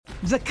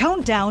The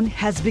countdown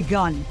has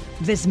begun.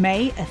 This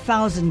May,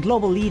 1,000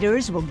 global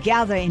leaders will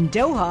gather in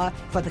Doha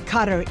for the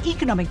Qatar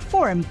Economic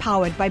Forum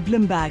powered by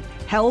Bloomberg,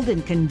 held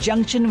in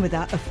conjunction with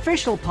our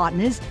official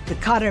partners, the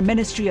Qatar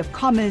Ministry of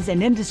Commerce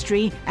and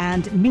Industry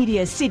and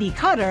Media City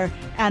Qatar,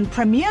 and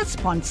premier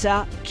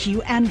sponsor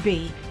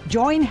QNB.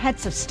 Join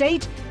heads of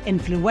state,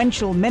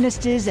 influential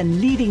ministers,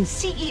 and leading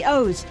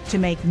CEOs to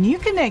make new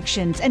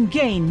connections and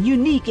gain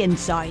unique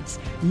insights.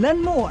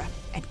 Learn more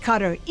at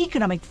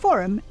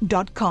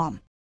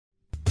QatarEconomicForum.com.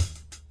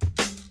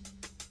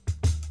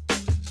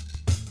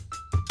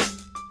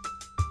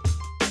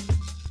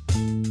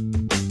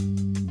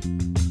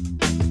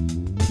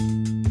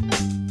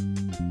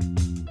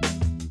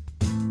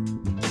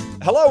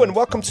 Hello and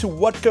welcome to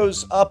What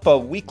Goes Up, a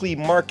weekly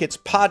markets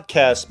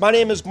podcast. My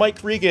name is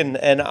Mike Regan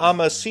and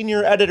I'm a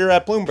senior editor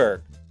at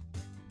Bloomberg.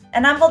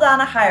 And I'm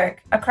Vildana Hajric,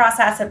 a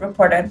cross-asset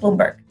reporter at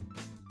Bloomberg.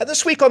 And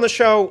this week on the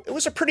show, it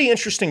was a pretty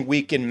interesting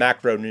week in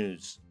macro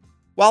news.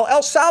 While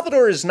El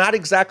Salvador is not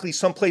exactly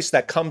someplace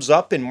that comes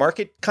up in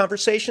market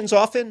conversations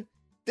often,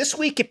 this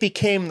week it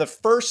became the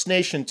first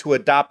nation to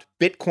adopt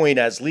Bitcoin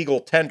as legal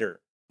tender,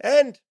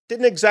 and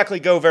didn't exactly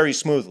go very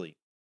smoothly.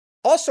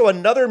 Also,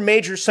 another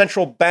major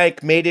central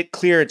bank made it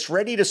clear it's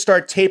ready to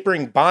start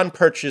tapering bond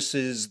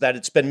purchases that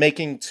it's been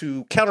making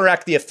to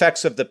counteract the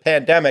effects of the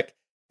pandemic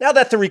now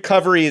that the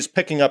recovery is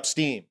picking up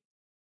steam.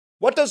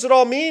 What does it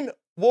all mean?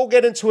 We'll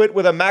get into it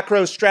with a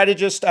macro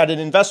strategist at an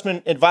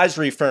investment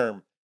advisory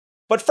firm.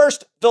 But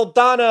first,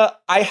 Vildana,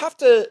 I have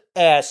to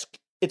ask,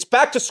 it's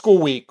back to school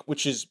week,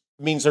 which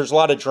means there's a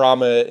lot of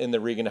drama in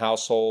the Regan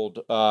household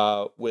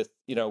with,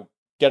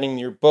 getting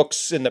your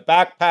books in the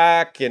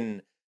backpack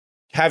and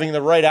having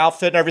the right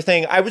outfit and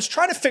everything. I was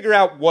trying to figure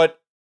out what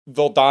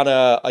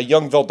a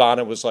young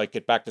Vildana was like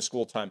at back to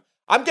school time.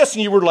 I'm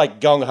guessing you were like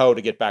gung-ho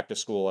to get back to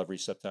school every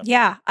September.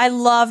 Yeah, I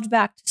loved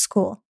back to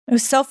school. It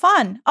was so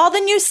fun. All the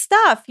new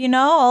stuff,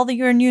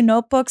 your new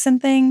notebooks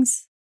and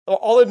things.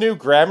 All the new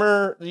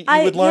grammar you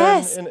would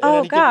learn. Yes.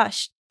 Oh,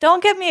 gosh.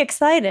 Don't get me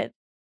excited.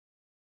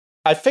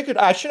 I figured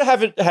I should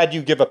have had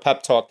you give a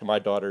pep talk to my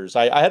daughters.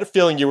 I had a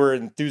feeling you were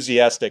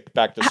enthusiastic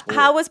back to school.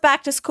 How was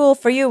back to school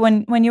for you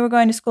when you were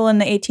going to school in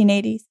the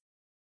 1880s?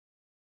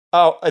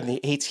 Oh, in the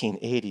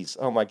 1880s.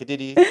 Oh my God.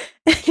 Did you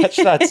catch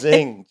that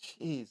zing?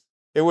 Jeez.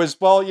 It was,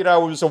 it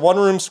was a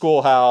one-room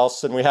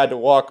schoolhouse and we had to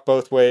walk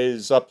both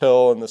ways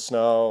uphill in the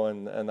snow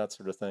and that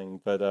sort of thing.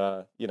 But,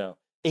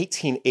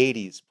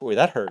 1880s. Boy,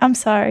 that hurt. I'm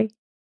sorry.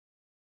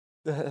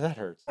 That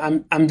hurts.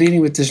 I'm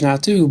dealing with this now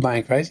too,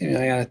 Mike. Right?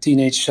 I got a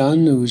teenage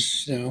son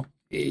who's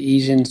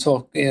he's in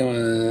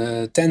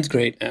 10th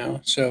grade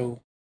now, so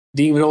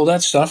dealing with all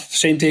that stuff.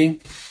 Same thing.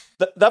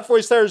 That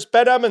voice there is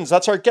Ben Emmons.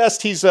 That's our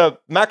guest. He's a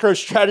macro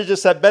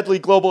strategist at Medley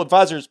Global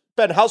Advisors.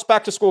 Ben, how's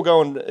back to school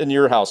going in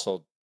your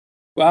household?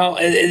 Well,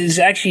 it is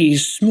actually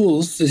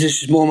smooth.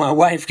 This is more my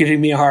wife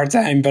giving me a hard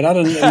time, but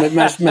other than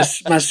my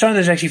son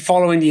is actually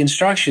following the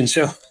instructions.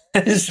 So.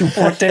 It's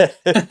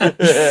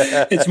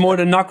more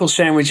the knuckle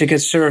sandwich that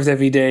gets served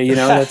every day,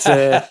 That's.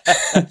 But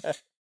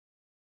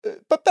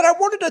I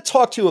wanted to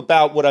talk to you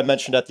about what I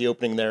mentioned at the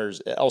opening there,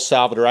 is El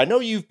Salvador. I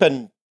know you've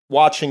been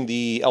watching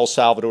the El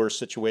Salvador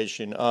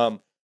situation.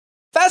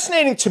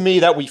 Fascinating to me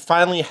that we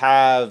finally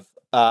have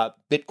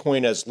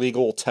Bitcoin as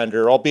legal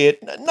tender,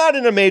 albeit not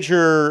in a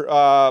major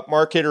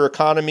market or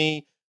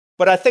economy.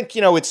 But I think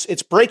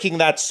it's breaking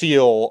that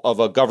seal of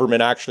a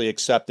government actually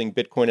accepting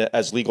Bitcoin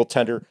as legal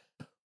tender.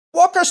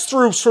 Walk us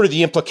through sort of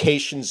the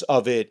implications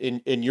of it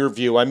in your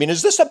view. I mean,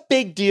 is this a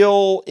big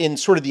deal in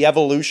sort of the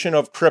evolution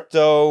of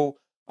crypto,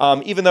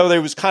 even though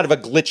there was kind of a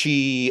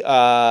glitchy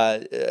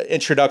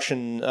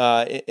introduction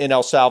in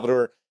El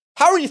Salvador?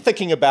 How are you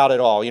thinking about it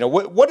all?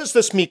 What does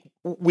this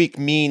week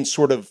mean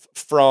sort of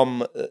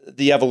from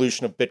the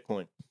evolution of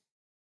Bitcoin?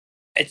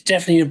 It's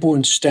definitely an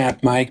important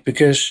step, Mike,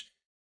 because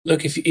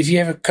look, if you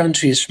have a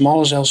country as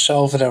small as El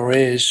Salvador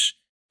is,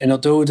 and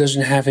although it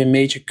doesn't have a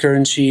major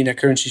currency and that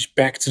currency is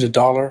back to the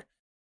dollar,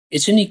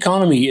 it's an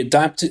economy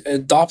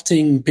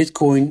adopting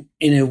Bitcoin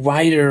in a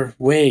wider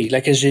way.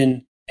 Like as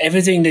in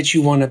everything that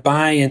you want to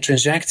buy and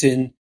transact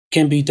in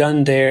can be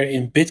done there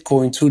in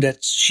Bitcoin through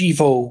that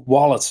Chivo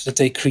wallet that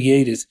they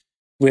created,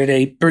 where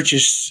they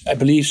purchased, I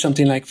believe,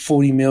 something like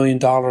 $40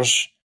 million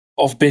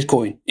of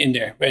Bitcoin in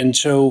there. And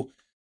so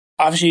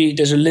obviously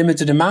there's a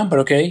limited amount, but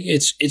okay,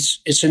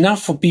 it's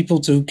enough for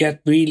people to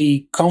get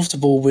really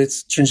comfortable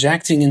with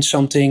transacting in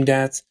something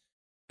that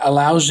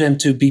allows them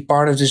to be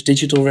part of this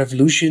digital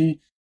revolution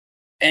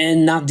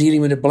and not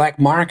dealing with the black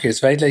market,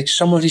 right? Like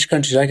some of these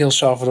countries like El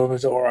Salvador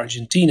or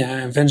Argentina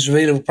and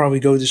Venezuela will probably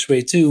go this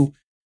way too.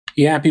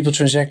 Yeah, people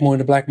transact more in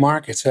the black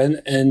market,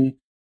 and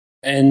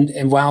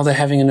while they're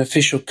having an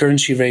official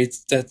currency rate,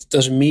 that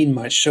doesn't mean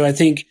much. So I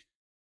think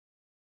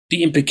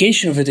the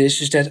implication of it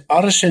is that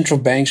other central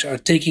banks are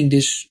taking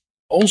this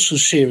also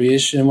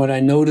serious. And what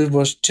I noted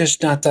was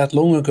just not that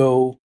long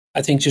ago,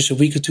 I think just a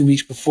week or 2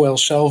 weeks before El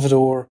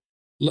Salvador,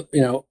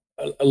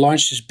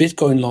 launched this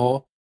Bitcoin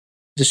law,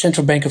 the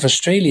Central Bank of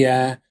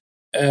Australia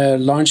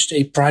launched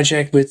a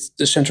project with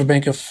the Central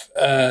Bank of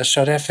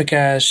South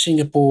Africa,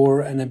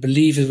 Singapore, and I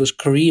believe it was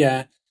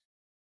Korea,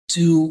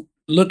 to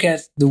look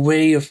at the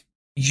way of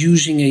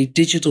using a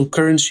digital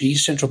currency,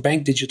 central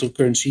bank digital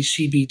currency,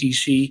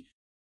 CBDC,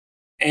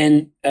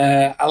 and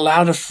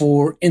allowed it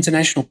for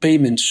international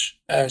payments,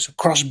 so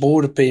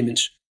cross-border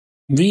payments,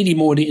 really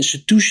more the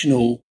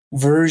institutional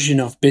version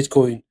of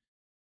Bitcoin.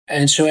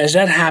 And so as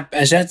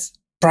that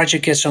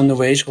project gets on the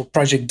way, it's called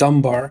Project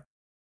Dunbar,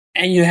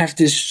 and you have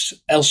this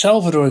El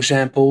Salvador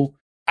example,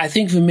 I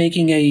think we're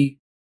making a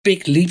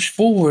big leaps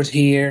forward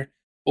here,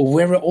 or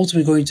where we're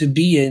ultimately going to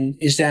be in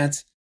is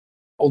that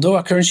although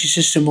our currency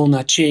system will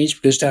not change,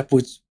 because that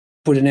would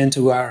put an end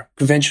to our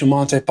conventional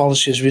monetary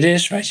policy as it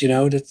is, right?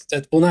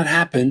 That will not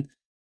happen.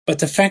 But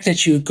the fact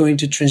that you're going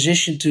to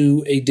transition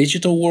to a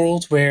digital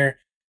world where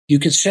you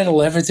can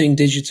settle everything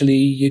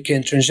digitally, you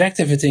can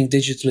transact everything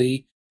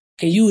digitally,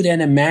 can you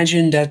then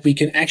imagine that we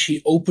can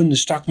actually open the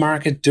stock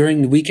market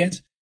during the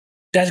weekend?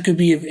 That could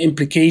be an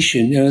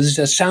implication.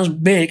 That sounds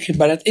big,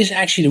 but it is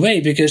actually the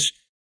way, because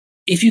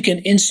if you can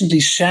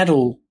instantly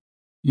settle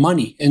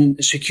money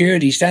and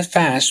securities that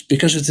fast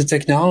because of the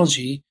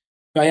technology,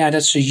 well, yeah,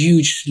 that's a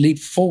huge leap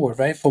forward,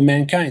 right, for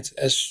mankind,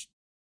 as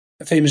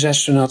a famous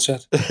astronaut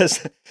said.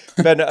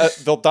 Ben,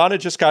 Vildana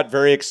just got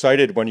very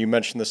excited when you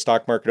mentioned the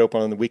stock market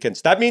open on the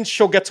weekends. That means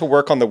she'll get to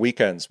work on the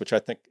weekends, which I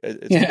think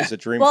is a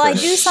dream. Well, for I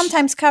do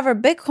sometimes cover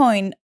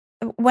Bitcoin.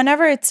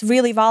 Whenever it's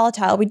really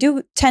volatile, we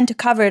do tend to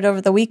cover it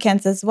over the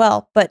weekends as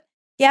well. But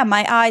yeah,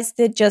 my eyes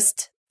did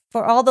just,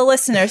 for all the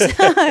listeners,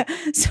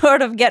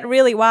 sort of get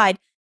really wide.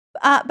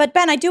 But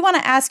Ben, I do want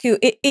to ask you,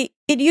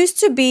 it used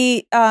to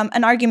be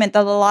an argument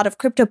that a lot of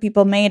crypto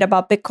people made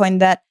about Bitcoin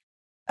that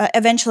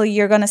eventually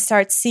you're going to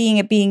start seeing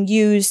it being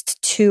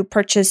used to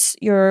purchase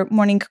your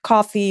morning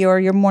coffee or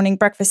your morning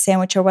breakfast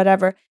sandwich or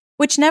whatever,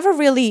 which never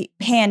really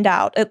panned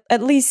out,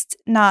 at least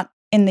not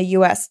in the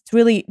US. It's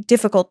really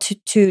difficult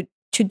to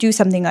do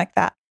something like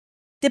that.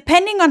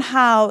 Depending on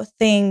how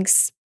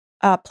things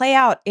play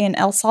out in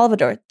El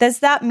Salvador, does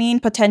that mean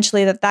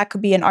potentially that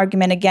could be an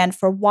argument again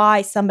for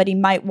why somebody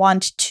might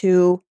want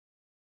to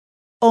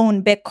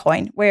own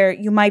Bitcoin, where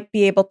you might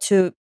be able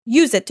to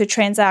use it to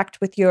transact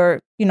with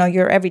your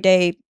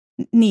everyday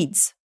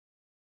needs?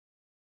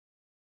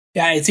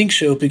 Yeah, I think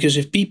so, because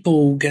if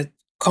people get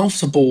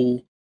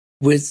comfortable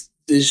with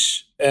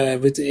this,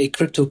 with a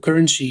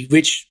cryptocurrency,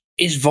 which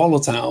is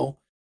volatile,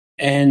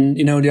 and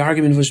the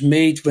argument was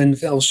made when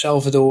El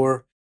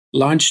Salvador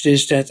launched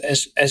this, that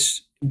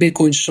as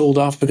Bitcoin sold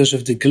off because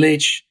of the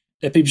glitch,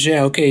 that people say,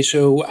 okay,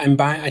 so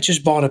I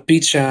just bought a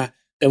pizza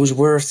that was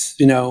worth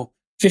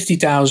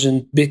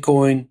 50,000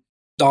 Bitcoin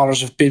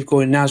dollars of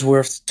Bitcoin, now it's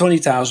worth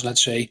 20,000,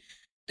 let's say.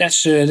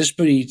 That's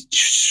pretty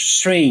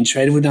strange,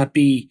 right? It would not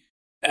be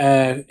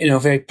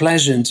very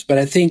pleasant. But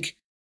I think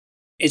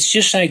it's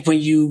just like when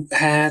you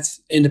had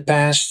in the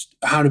past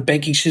how the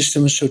banking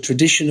system was so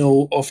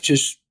traditional of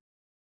just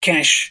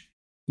cash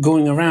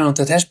going around,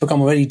 that has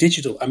become already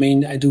digital. I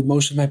mean, I do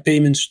most of my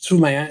payments through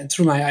my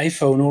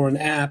iPhone or an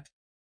app,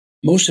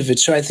 most of it.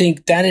 So I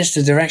think that is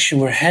the direction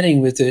we're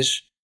heading with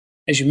this.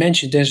 As you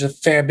mentioned, there's a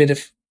fair bit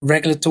of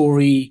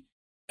regulatory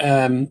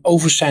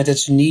oversight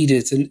that's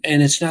needed,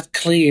 and it's not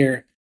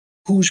clear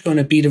who's going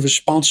to be the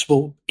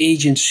responsible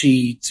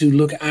agency to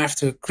look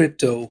after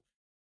crypto.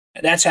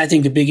 That's, I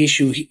think, the big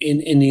issue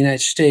in the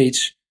United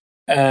States.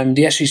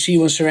 The SEC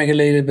wants to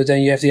regulate it, but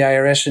then you have the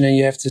IRS, and then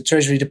you have the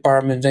Treasury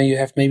Department, then you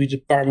have maybe the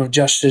Department of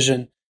Justice,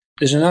 and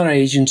there's another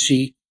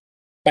agency.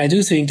 But I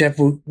do think that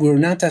we're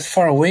not that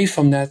far away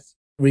from that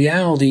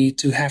reality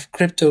to have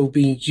crypto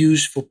being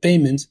used for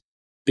payment,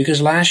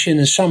 because last year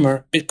in the summer,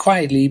 a bit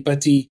quietly,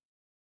 but the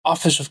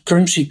Office of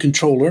Currency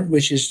Controller,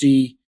 which is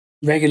the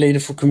regulator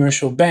for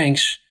commercial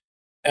banks,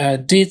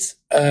 did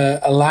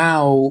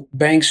allow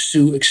banks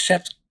to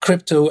accept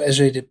crypto as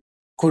a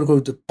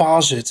quote-unquote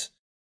deposit.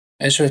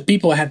 And so if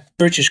people had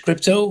purchased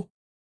crypto,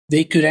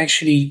 they could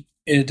actually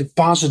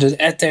deposit it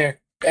at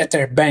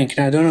their bank.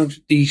 Now, I don't know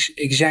the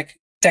exact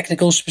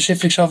technical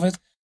specifics of it,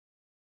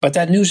 but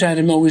that news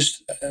item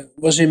always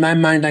was in my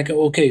mind like,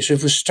 okay, so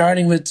if we're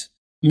starting with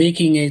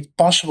making it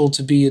possible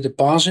to be a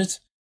deposit,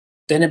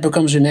 then it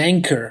becomes an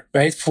anchor,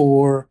 right,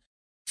 for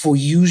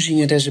using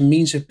it as a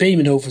means of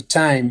payment over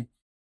time,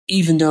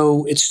 even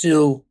though it's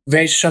still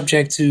very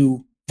subject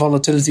to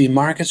volatility in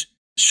markets,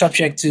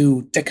 subject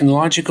to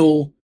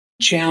technological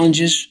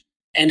challenges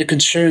and the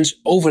concerns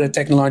over the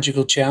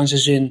technological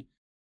challenges in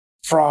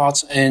fraud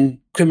and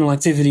criminal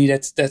activity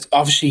that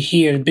obviously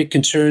here the big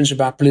concerns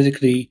about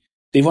politically.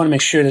 They want to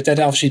make sure that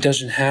obviously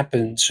doesn't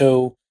happen.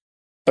 So,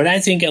 but I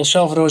think El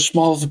Salvador, as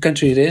small of a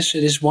country it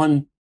is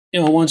one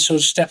sort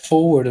of step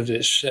forward of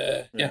this.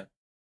 Yeah.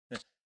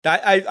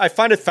 I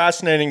find it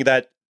fascinating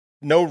that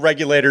no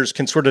regulators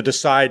can sort of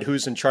decide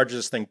who's in charge of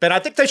this thing. But I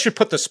think they should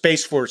put the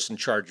Space Force in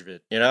charge of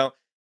it.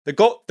 The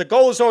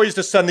goal is always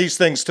to send these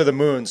things to the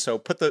moon. So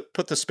put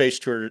the Space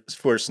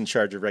Force in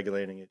charge of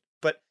regulating it.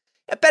 But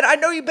Ben, I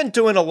know you've been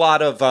doing a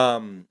lot of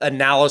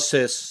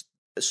analysis,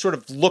 sort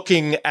of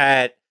looking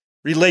at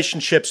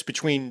relationships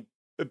between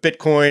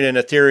Bitcoin and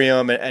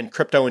Ethereum and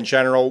crypto in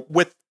general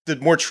with the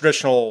more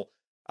traditional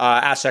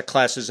asset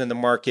classes in the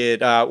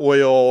market,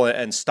 oil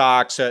and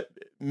stocks,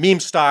 meme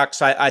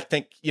stocks. I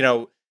think,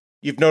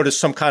 you've noticed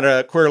some kind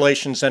of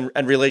correlations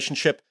and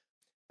relationship.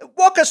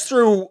 Walk us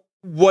through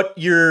what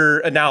your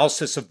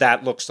analysis of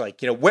that looks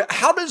like.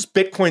 How does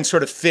Bitcoin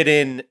sort of fit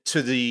in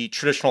to the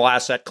traditional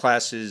asset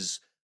classes?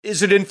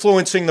 Is it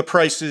influencing the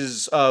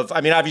prices of,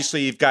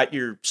 obviously you've got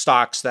your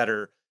stocks that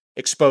are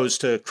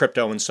exposed to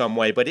crypto in some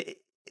way, but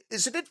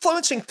is it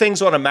influencing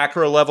things on a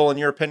macro level in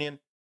your opinion?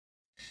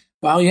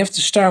 Well, you have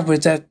to start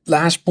with that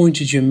last point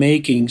that you're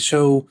making.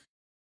 So,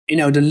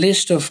 the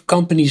list of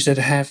companies that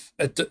have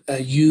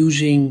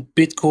using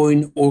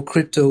Bitcoin or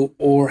crypto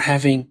or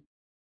having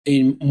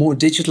a more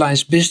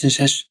digitalized business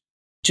has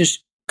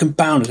just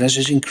compounded,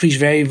 has increased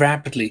very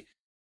rapidly.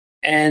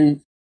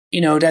 And,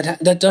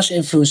 that does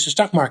influence the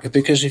stock market,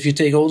 because if you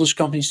take all those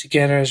companies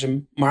together as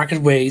a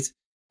market weight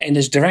and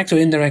there's direct or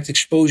indirect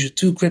exposure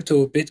to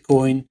crypto or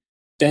Bitcoin,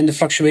 then the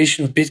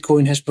fluctuation of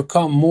Bitcoin has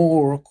become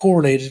more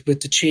correlated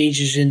with the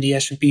changes in the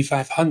S&P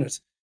 500.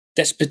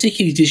 That's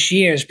particularly this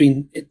year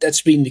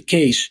that's been the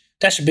case.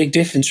 That's a big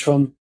difference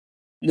from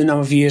the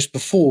number of years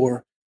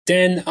before.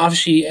 Then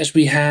obviously, as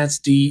we had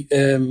the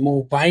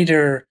more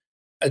wider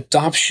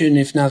adoption,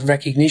 if not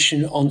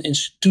recognition on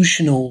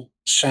institutional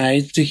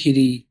side,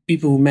 particularly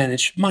people who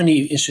manage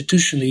money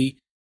institutionally,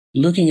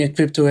 looking at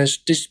crypto as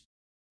this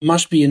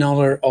must be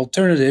another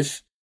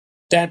alternative,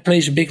 that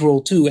plays a big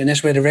role too. And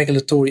that's where the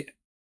regulatory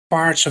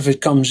parts of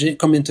it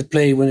come into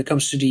play when it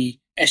comes to the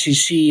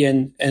SEC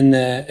and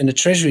the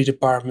Treasury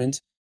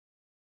Department.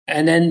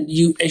 And then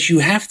as you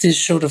have this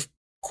sort of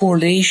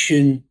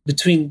correlation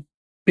between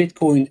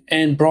Bitcoin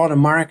and broader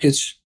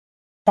markets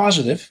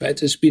positive, right?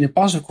 There's been a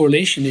positive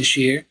correlation this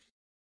year.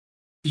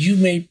 You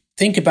may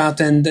think about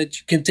then that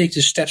you can take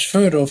the steps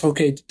further of,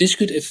 okay, this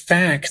could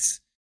affect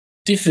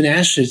different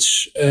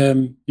assets,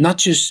 not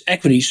just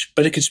equities,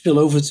 but it could spill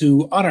over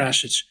to other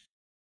assets.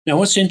 Now,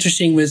 what's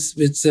interesting with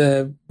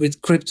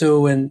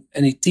crypto and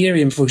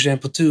Ethereum, for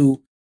example,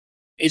 too,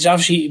 it's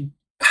obviously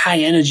high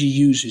energy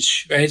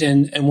usage, right?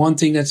 And one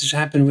thing that has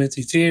happened with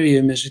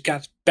Ethereum is it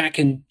got back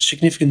in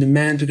significant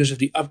demand because of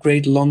the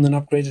London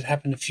upgrade that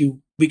happened a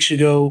few weeks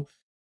ago.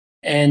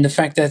 And the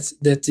fact that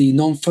the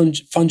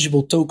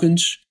non-fungible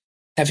tokens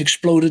have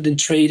exploded in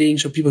trading.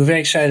 So people are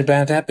very excited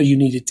about that, but you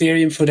need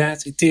Ethereum for that.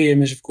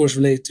 Ethereum is, of course,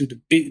 related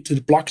to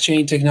the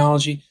blockchain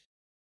technology.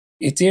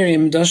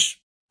 Ethereum does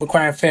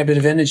require a fair bit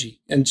of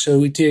energy. And so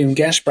Ethereum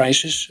gas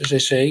prices, as I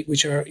say,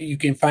 which you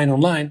can find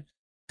online,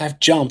 have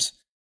jumped.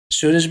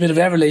 So there's a bit of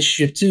that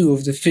relationship too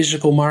of the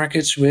physical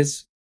markets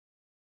with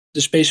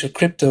the space of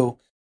crypto.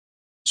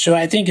 So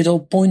I think it all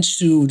points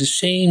to the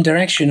same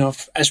direction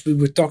of, as we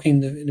were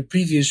talking in the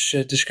previous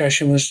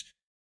discussion, was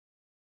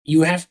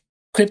you have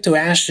crypto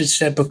assets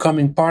that are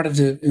becoming part of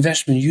the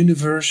investment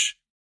universe.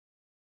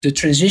 The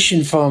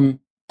transition from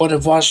what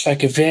it was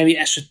like a very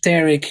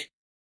esoteric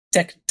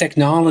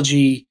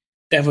technology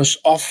that was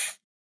off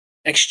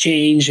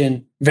exchange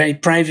and very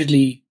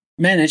privately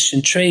managed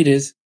and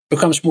traded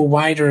becomes more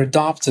wider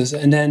adopted.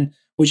 And then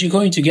what you're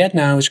going to get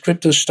now is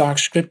crypto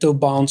stocks, crypto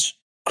bonds,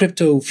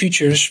 crypto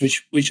futures,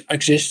 which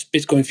exist,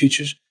 Bitcoin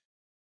futures.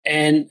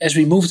 And as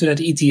we move to that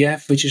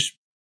ETF, which is,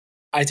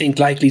 I think,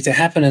 likely to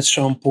happen at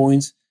some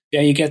point,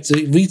 you get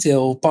the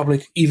retail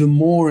public even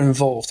more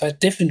involved. A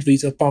different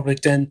retail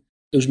public than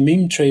those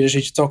meme traders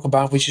that you talk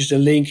about, which is the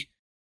link.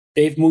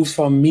 They've moved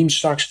from meme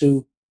stocks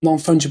to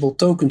non-fungible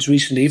tokens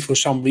recently for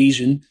some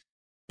reason.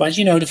 But,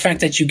 the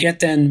fact that you get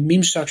then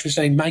meme stocks, which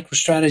like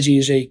MicroStrategy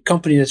is a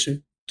company that's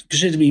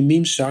considered to be a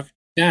meme stock.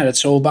 Yeah,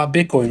 that's all about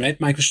Bitcoin, right?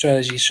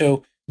 MicroStrategy.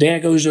 So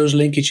there goes those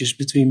linkages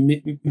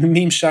between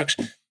meme stocks,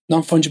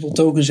 non-fungible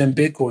tokens, and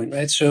Bitcoin,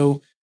 right?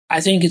 So I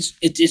think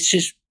it's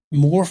just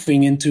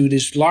morphing into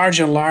this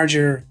larger and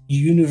larger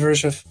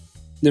universe of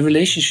the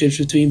relationships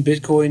between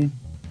Bitcoin,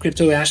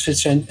 crypto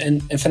assets,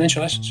 and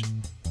financial assets.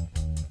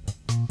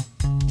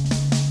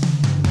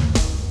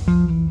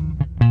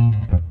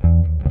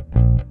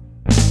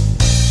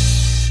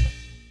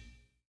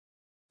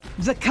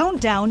 The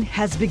countdown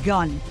has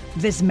begun.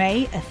 This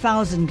May,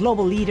 1,000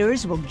 global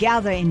leaders will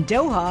gather in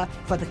Doha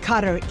for the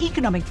Qatar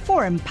Economic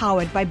Forum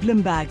powered by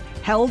Bloomberg,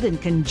 held in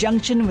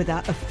conjunction with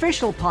our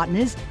official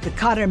partners, the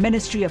Qatar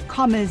Ministry of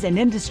Commerce and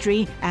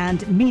Industry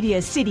and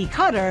Media City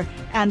Qatar,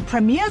 and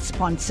premier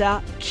sponsor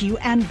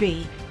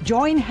QNB.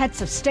 Join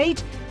heads of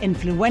state,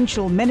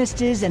 influential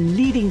ministers, and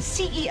leading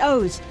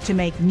CEOs to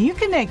make new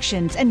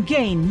connections and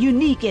gain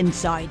unique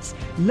insights.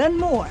 Learn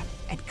more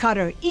at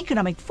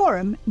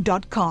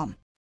QatarEconomicForum.com.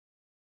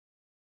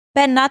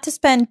 Ben, not to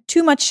spend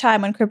too much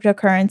time on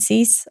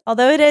cryptocurrencies,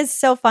 although it is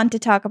so fun to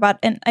talk about,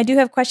 and I do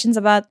have questions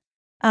about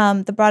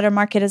the broader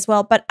market as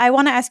well. But I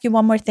want to ask you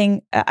one more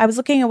thing. I was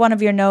looking at one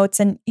of your notes,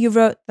 and you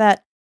wrote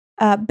that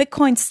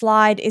Bitcoin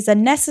slide is a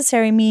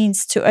necessary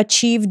means to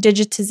achieve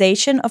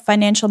digitization of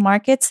financial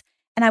markets.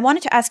 And I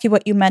wanted to ask you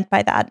what you meant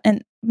by that,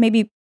 and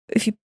maybe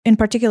if you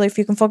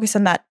can focus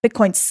on that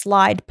Bitcoin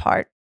slide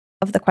part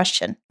of the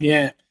question.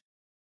 Yeah.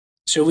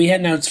 So we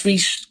had now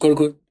three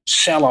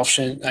sell-offs,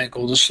 and I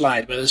call the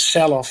slide, but a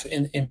sell-off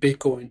in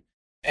Bitcoin.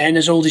 And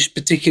there's all these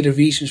particular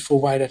reasons for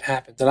why that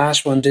happened. The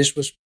last one, this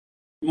was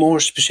more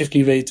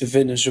specifically related to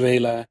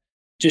Venezuela.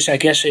 Just, I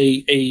guess,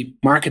 a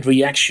market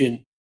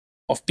reaction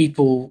of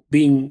people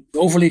being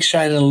overly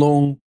excited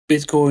along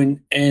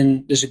Bitcoin,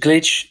 and there's a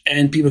glitch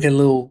and people get a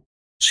little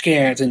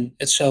scared and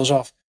it sells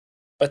off.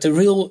 But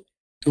the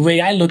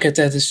way I look at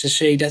that is to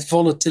say that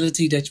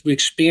volatility that we're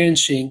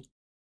experiencing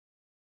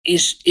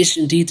is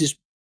indeed this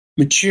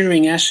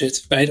maturing asset,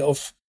 right?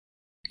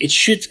 It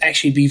should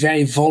actually be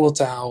very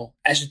volatile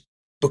as it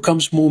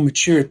becomes more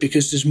matured,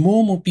 because there's more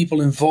and more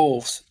people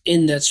involved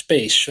in that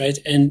space, right?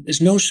 And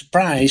there's no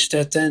surprise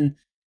that then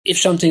if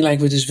something like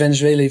with this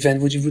Venezuela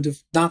event, which would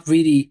have not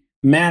really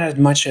mattered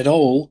much at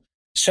all,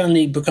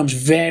 suddenly becomes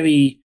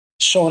very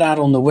sought out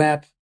on the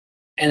web,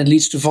 and it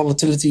leads to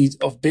volatility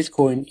of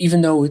Bitcoin,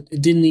 even though it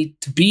didn't need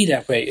to be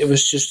that way. It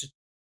was just,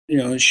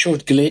 a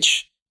short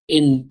glitch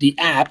in the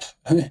app,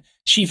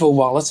 Chivo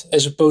wallet,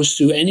 as opposed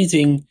to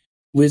anything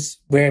with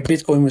where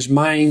Bitcoin was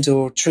mined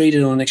or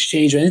traded on an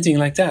exchange or anything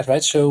like that,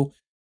 right? So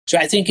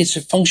I think it's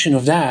a function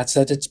of that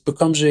it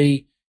becomes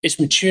it's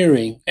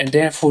maturing, and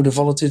therefore the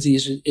volatility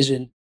is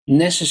a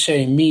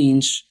necessary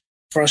means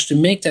for us to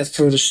make that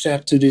further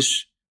step to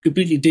this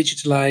completely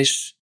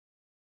digitalized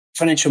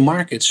financial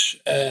markets.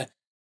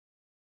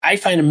 I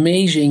find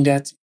amazing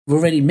that we're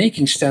already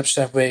making steps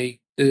that way.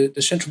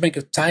 The Central Bank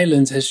of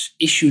Thailand has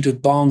issued a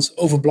bond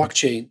over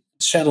blockchain,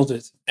 settled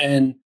it,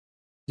 and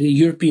the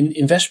European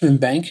Investment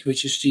Bank,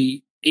 which is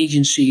the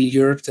agency in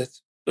Europe that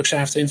looks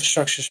after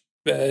infrastructure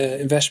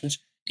investments,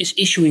 is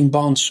issuing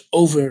bonds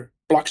over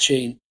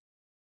blockchain.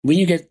 When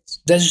you get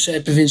those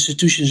type of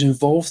institutions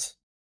involved,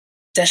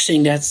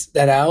 testing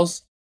that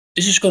out,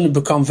 this is going to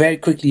become very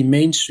quickly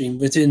mainstream.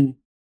 Within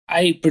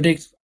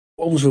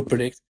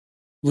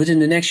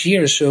the next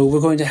year or so, we're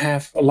going to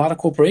have a lot of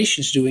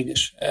corporations doing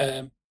this.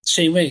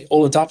 Same way,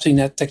 all adopting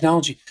that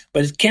technology.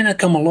 But it cannot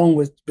come along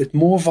with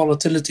more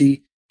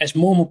volatility as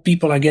more and more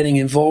people are getting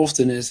involved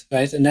in it,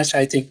 right? And that's,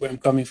 I think, where I'm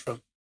coming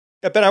from.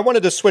 Yeah, Ben, I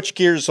wanted to switch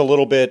gears a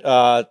little bit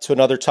to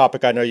another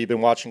topic I know you've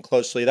been watching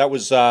closely. That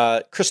was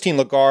Christine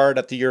Lagarde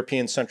at the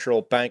European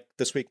Central Bank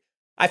this week.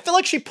 I feel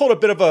like she pulled a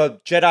bit of a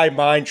Jedi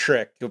mind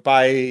trick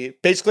by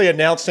basically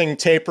announcing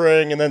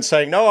tapering and then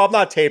saying, no, I'm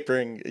not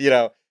tapering,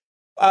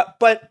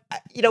 But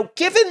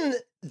given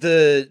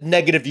the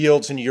negative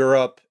yields in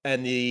Europe,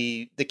 and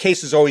the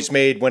case is always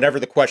made whenever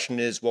the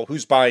question is, well,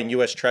 who's buying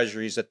U.S.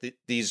 Treasuries at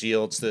these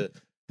yields? The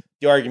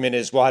argument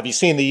is, well, have you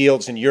seen the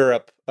yields in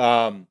Europe?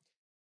 How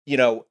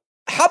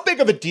big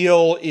of a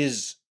deal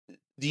is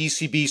the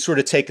ECB sort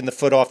of taking the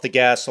foot off the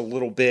gas a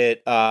little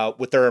bit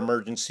with their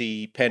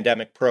emergency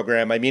pandemic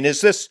program? I mean,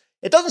 it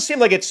doesn't seem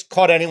like it's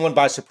caught anyone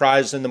by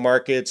surprise in the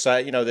markets.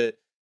 The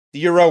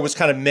euro was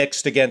kind of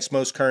mixed against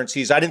most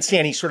currencies. I didn't see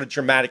any sort of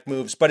dramatic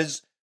moves,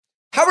 but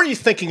how are you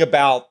thinking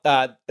about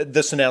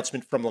this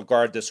announcement from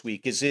Lagarde this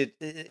week? Is it,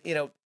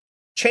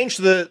 change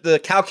the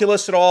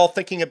calculus at all,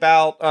 thinking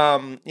about,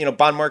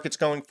 bond markets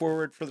going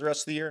forward for the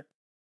rest of the year?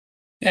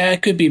 Yeah,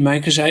 it could be,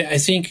 Mike, because I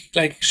think,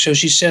 so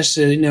she says,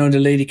 the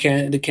lady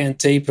can't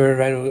taper,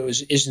 right? Or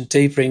isn't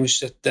tapering,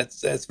 which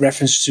that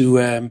reference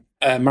to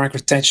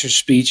Margaret Thatcher's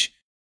speech.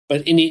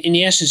 But in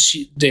the essence,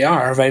 they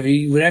are,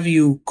 right? Whatever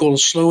you call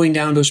slowing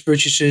down those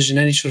purchases in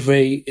any sort of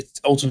way, it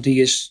ultimately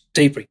is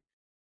tapering.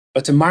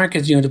 But the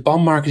market, the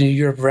bond market in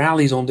Europe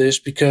rallied on this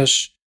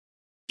because,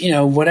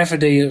 whatever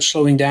they are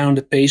slowing down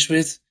the pace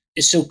with,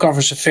 it still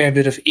covers a fair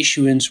bit of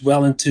issuance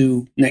well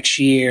into next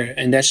year.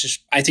 And that's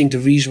just, I think, the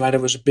reason why there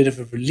was a bit of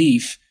a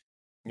relief.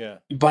 Yeah.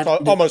 But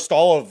almost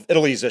all of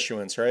Italy's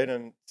issuance, right?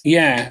 And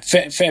yeah,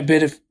 fair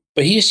bit of.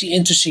 But here's the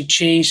interesting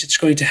change that's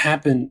going to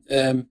happen.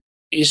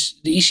 Is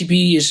the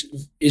ECB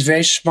is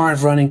very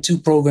smart running two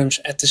programs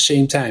at the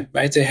same time,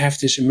 right? They have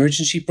this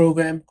emergency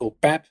program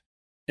called PEP,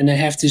 and they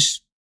have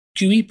this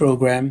QE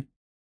program.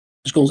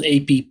 It's called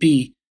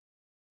APP.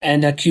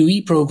 And that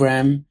QE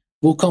program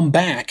will come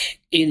back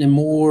in a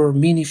more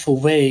meaningful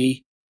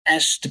way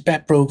as the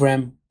PEP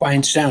program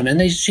winds down.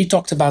 And she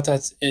talked about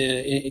that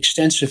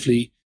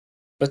extensively.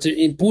 But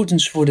the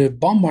importance for the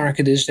bond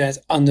market is that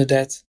under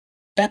that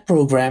PEP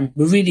program,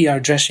 we really are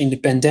addressing the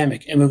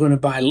pandemic, and we're going to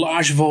buy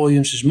large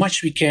volumes as much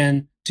as we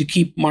can to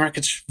keep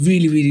markets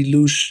really, really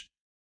loose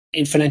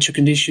in financial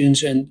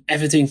conditions and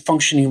everything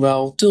functioning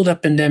well till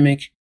that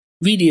pandemic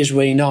really is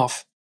weighing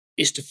off.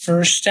 Is the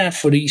first step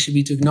for the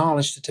ECB to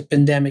acknowledge that the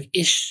pandemic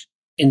is,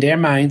 in their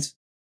mind,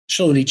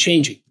 slowly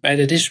changing, right?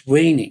 It is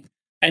waning.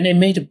 And they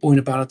made a point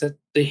about it that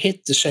they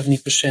hit the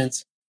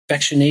 70%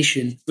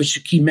 vaccination, which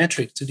is a key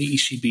metric to the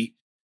ECB.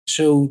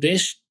 So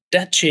there's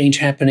that change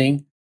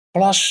happening.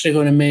 Plus, they're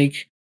going to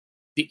make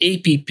the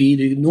APP,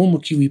 the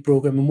normal QE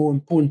program, a more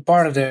important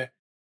part of their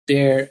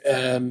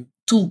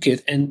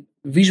toolkit. And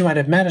the reason why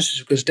that matters is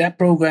because that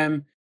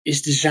program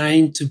is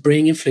designed to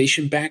bring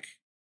inflation back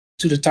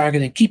to the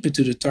target and keep it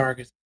to the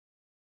target.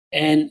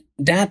 And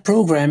that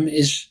program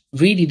is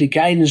really, the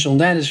guidance on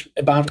that is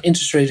about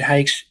interest rate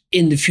hikes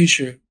in the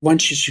future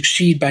once you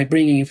succeed by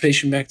bringing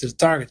inflation back to the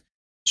target.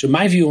 So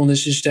my view on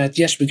this is that,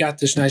 yes, we got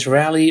this nice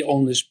rally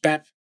on this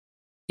PEP,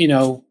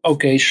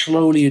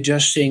 slowly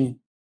adjusting,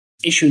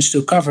 issuance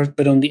still covered,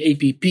 but on the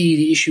APP,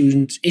 the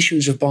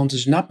issuance of bonds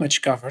is not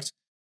much covered.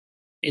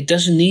 It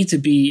doesn't need to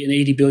be an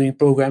 80 billion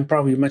program,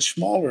 probably much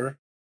smaller,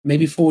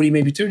 maybe 40,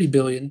 maybe 30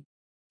 billion.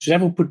 So that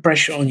will put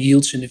pressure on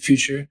yields in the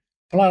future.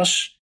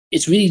 Plus,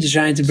 it's really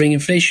designed to bring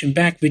inflation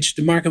back, which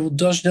the market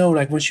does know,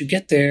 like once you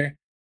get there,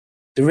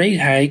 the rate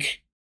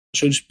hike,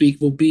 so to speak,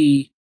 will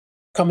be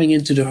coming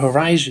into the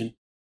horizon.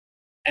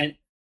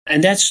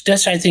 And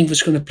that's I think,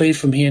 what's going to play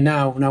from here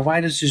now. Now,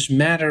 why does this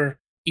matter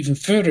even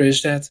further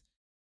is that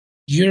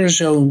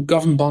Eurozone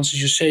government bonds,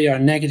 as you say, are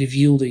negative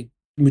yielding,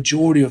 the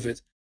majority of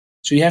it.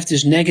 So you have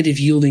this negative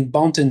yielding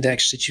bond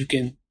index that you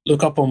can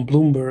look up on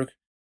Bloomberg.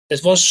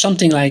 That was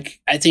something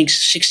like, I think,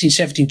 16,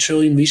 17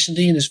 trillion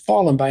recently, and has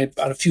fallen by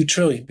about a few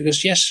trillion.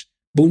 Because yes,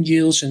 bond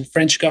yields and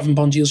French government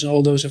bond yields and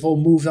all those have all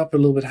moved up a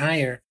little bit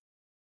higher.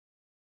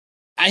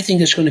 I think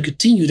that's going to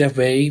continue that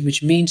way,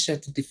 which means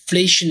that the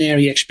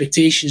deflationary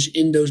expectations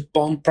in those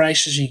bond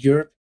prices in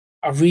Europe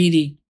are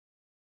really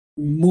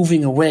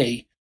moving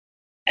away.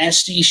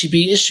 As the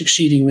ECB is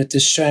succeeding with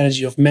this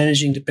strategy of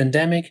managing the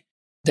pandemic,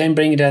 then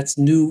bringing that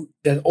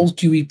old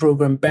QE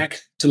program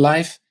back to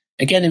life,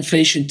 and get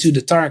inflation to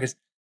the target.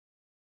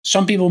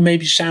 Some people may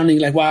be sounding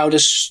like, wow,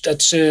 that's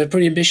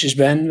pretty ambitious,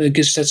 Ben,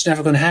 because that's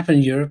never going to happen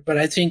in Europe. But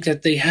I think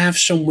that they have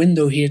some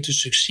window here to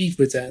succeed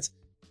with that.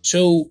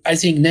 So I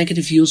think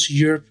negative yields in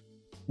Europe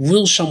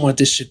will somewhat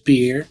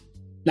disappear.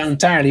 Not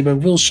entirely, but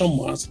will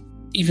somewhat,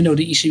 even though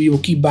the ECB will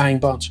keep buying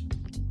bonds.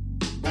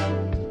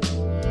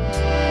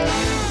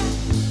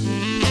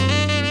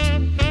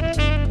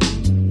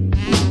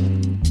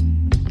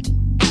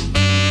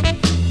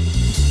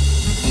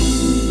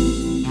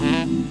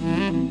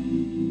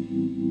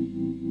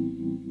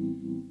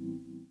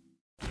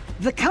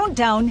 The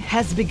countdown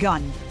has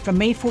begun. From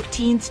May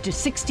 14th to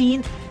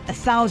 16th,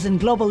 1,000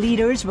 global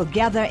leaders will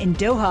gather in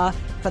Doha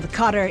for the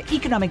Qatar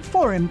Economic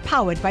Forum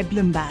powered by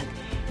Bloomberg.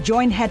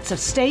 Join heads of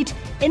state,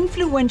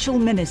 influential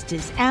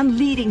ministers, and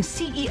leading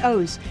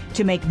CEOs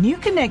to make new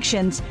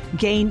connections,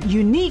 gain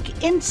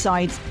unique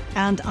insights,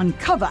 and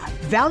uncover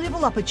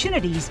valuable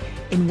opportunities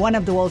in one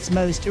of the world's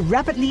most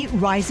rapidly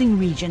rising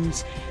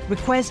regions.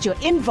 Request your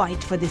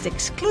invite for this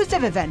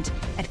exclusive event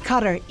at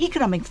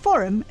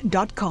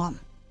QatarEconomicForum.com.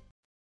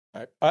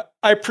 I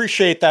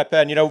appreciate that,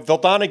 Ben.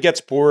 Vildana gets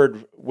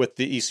bored with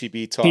the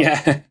ECB talk.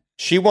 Yeah.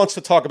 She wants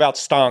to talk about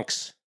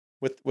stonks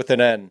with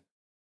an N.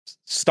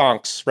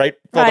 Stonks, right,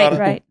 Vildana?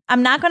 Right.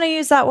 I'm not going to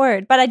use that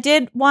word, but I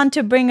did want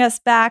to bring us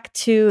back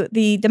to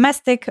the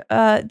domestic,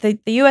 the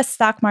U.S.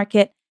 stock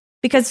market,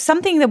 because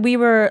something that we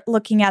were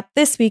looking at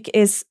this week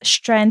is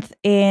strength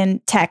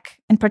in tech,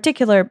 in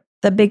particular,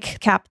 the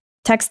big cap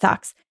tech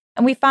stocks.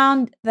 And we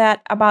found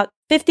that about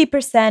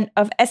 50%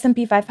 of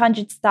S&P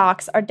 500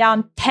 stocks are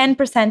down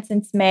 10%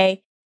 since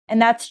May.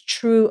 And that's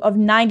true of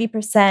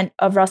 90%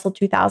 of Russell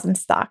 2000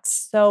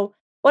 stocks. So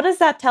what does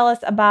that tell us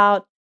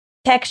about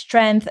tech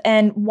strength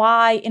and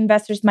why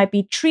investors might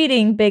be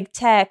treating big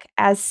tech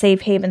as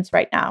safe havens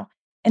right now?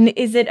 And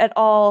is it at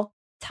all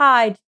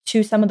tied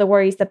to some of the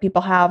worries that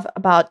people have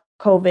about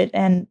COVID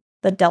and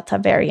the Delta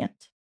variant?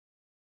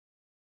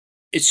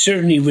 It's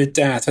certainly with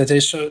that.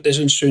 There's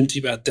uncertainty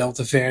about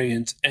Delta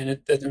variant, and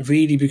that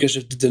really because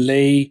of the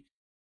delay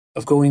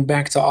of going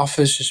back to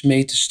office has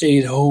made the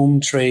stay-at-home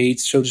trade,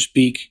 so to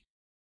speak,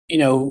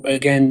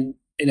 again,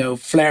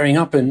 flaring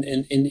up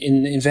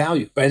in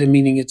value, right?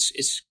 Meaning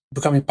it's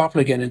becoming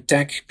popular again, and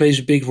tech plays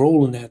a big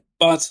role in that.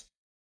 But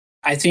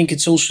I think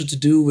it's also to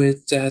do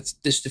with that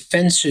this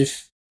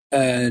defensive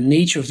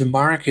nature of the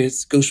market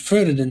goes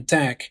further than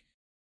tech.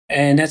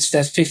 And that's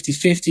that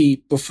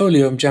 50-50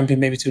 portfolio. I'm jumping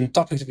maybe to the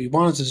topic that we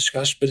wanted to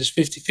discuss, but this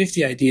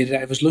 50-50 idea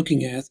that I was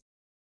looking at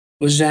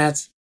was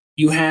that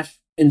you have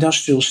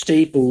industrial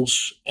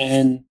staples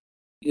and,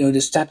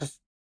 this type of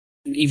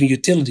even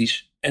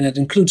utilities, and that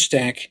includes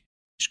tech,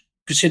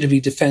 considerably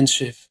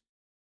defensive.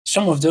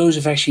 Some of those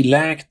have actually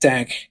lagged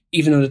tech,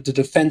 even though the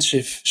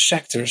defensive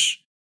sectors.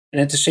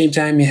 And at the same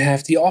time, you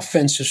have the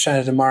offensive side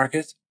of the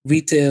market,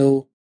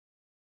 retail,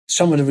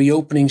 some of the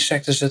reopening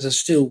sectors that are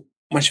still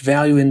much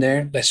value in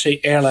there. Let's say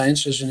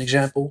airlines as an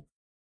example.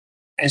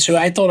 And so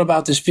I thought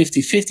about this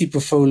 50-50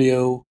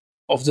 portfolio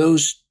of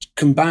those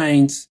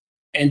combined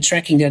and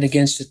tracking that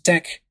against the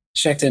tech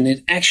sector. And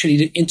it actually,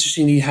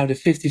 interestingly, how the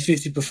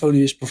 50-50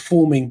 portfolio is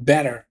performing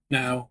better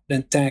now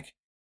than tech.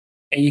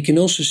 And you can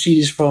also see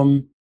this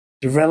from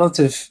the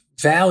relative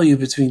value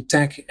between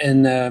tech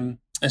and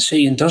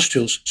say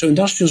industrials. So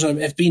industrials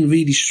have been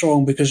really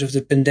strong because of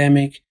the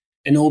pandemic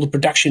and all the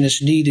production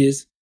that's needed.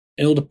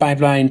 And all the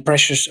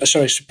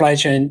supply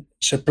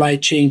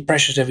chain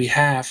pressures that we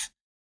have.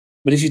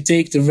 But if you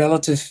take the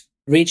relative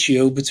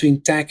ratio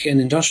between tech and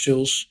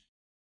industrials,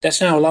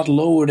 that's now a lot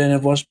lower than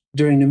it was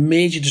during the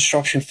major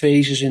disruption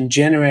phases in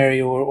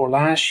January or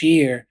last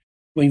year,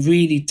 when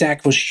really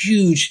tech was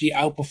hugely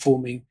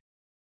outperforming.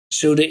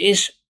 So there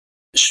is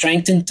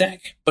strength in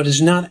tech, but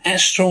it's not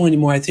as strong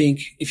anymore, I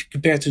think, if you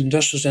compare to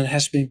industrials than it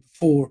has been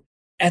before.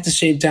 At the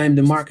same time,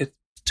 the market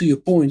to your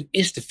point,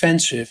 is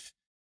defensive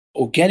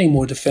or getting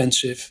more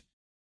defensive,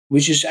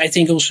 which is, I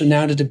think, also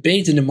now the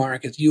debate in the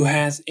market. You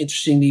had,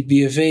 interestingly,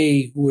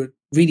 BofA, who were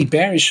really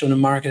bearish on the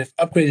market,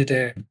 have upgraded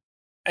their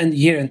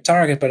year-end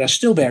target, but are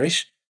still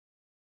bearish.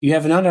 You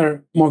have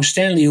another Morgan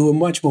Stanley who are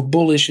much more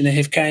bullish and they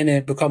have kind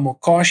of become more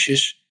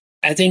cautious.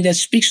 I think that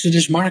speaks to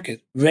this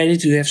market, ready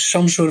to have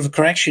some sort of a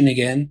correction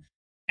again,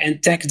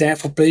 and tech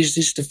therefore plays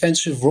this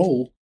defensive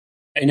role.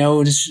 I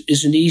know this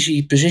is an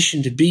easy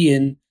position to be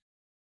in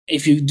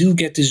if you do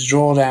get this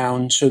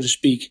drawdown, so to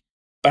speak.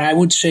 But I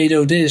would say,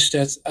 though,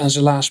 that as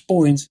a last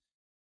point,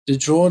 the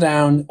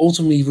drawdown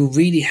ultimately will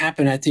really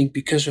happen, I think,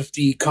 because of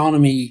the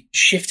economy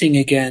shifting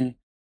again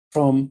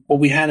from what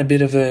we had a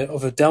bit of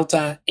a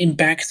delta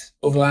impact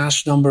over the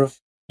last number of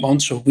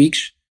months or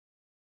weeks,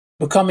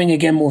 becoming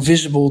again more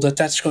visible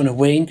that's going to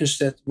wane because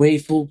that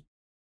wave will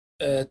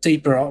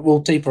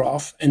taper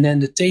off. And then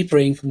the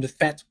tapering from the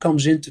Fed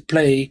comes into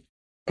play,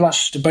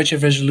 plus the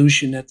budget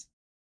resolution that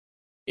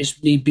is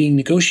being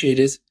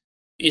negotiated,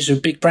 is a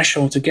big pressure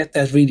on to get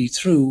that really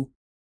through.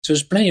 So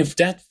there's plenty of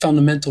that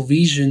fundamental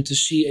reason to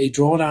see a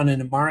drawdown in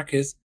the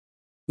market,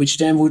 which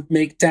then would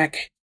make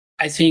tech,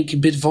 I think, a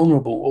bit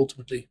vulnerable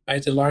ultimately,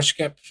 right? The large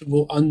caps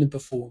will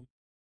underperform.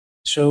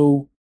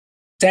 So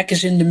tech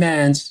is in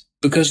demand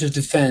because of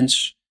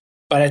defense,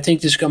 but I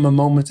think there's come a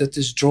moment that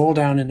this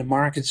drawdown in the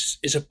markets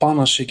is upon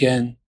us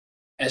again,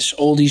 as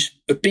all these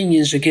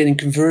opinions are getting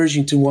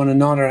converging to one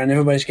another and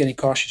everybody's getting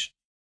cautious.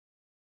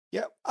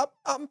 Yeah,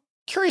 I'm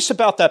curious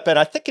about that, Ben.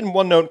 I think in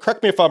one note,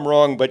 correct me if I'm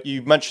wrong, but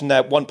you mentioned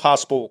that one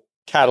possible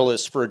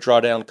catalyst for a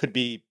drawdown could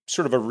be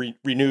sort of a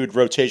renewed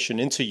rotation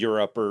into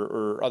Europe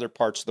or other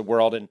parts of the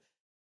world. And,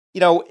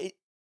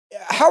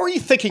 how are you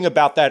thinking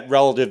about that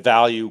relative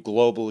value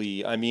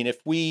globally? I mean, if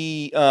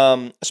we,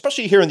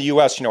 especially here in the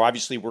U.S.,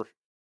 obviously we're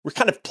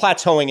kind of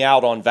plateauing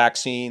out on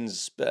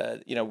vaccines.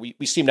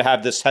 We seem to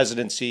have this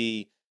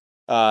hesitancy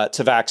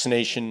to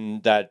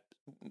vaccination that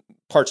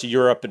parts of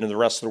Europe and the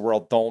rest of the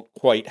world don't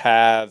quite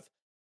have.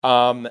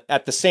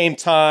 At the same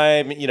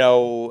time,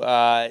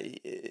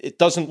 it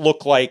doesn't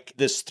look like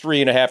this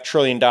 $3.5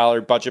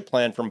 trillion budget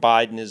plan from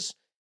Biden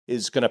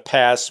is going to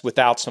pass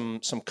without some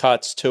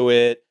cuts to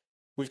it.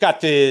 We've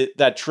got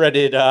that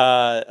dreaded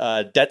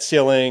debt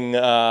ceiling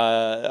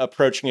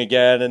approaching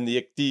again, and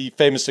the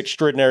famous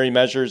extraordinary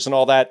measures and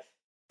all that.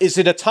 Is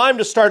it a time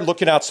to start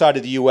looking outside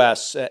of the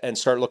U.S. and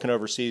start looking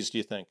overseas, do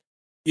you think?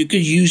 You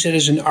could use that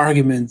as an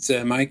argument,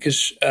 Mike,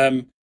 because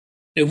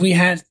we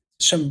had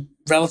some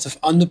relative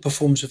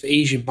underperformance of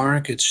Asian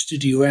markets to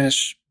the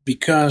US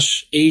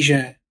because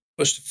Asia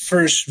was the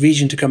first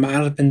region to come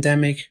out of the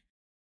pandemic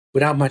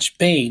without much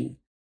pain,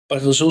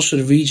 but it was also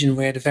the region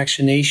where the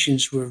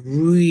vaccinations were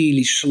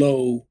really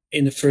slow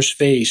in the first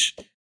phase.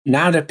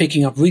 Now they're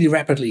picking up really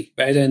rapidly,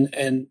 right?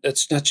 And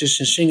that's not just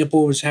in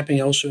Singapore, it's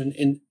happening also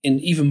in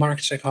even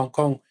markets like Hong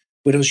Kong,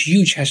 where there was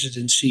huge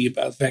hesitancy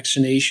about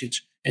vaccinations.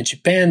 And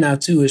Japan now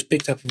too has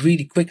picked up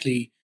really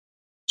quickly.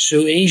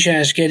 So Asia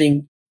is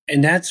getting,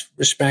 in that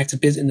respect, a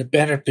bit in a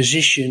better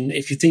position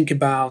if you think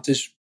about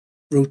this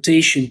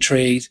rotation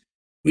trade,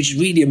 which is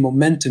really a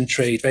momentum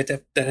trade, right?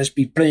 That has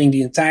been playing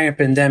the entire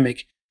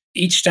pandemic.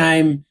 Each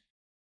time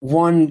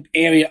one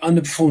area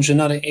underperforms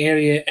another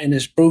area and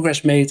there's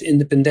progress made in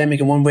the pandemic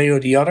in one way or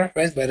the other,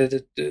 right? Whether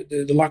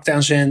the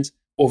lockdowns end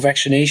or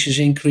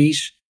vaccinations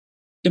increase,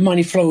 the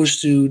money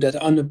flows to that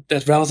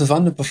relative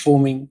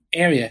underperforming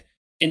area.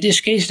 In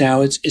this case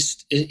now,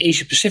 it's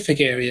Asia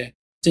Pacific area.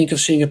 Think of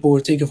Singapore,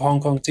 think of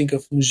Hong Kong, think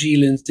of New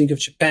Zealand, think of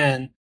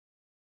Japan.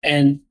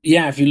 And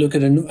yeah, if you look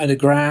at a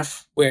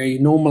graph where you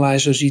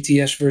normalize those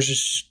ETFs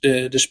versus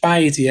the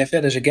SPY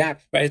ETF, there's a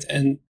gap, right?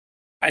 And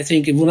I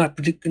think it will not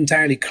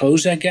entirely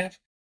close that gap,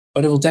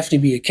 but it will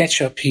definitely be a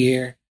catch-up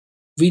here,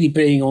 really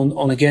playing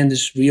on again,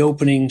 this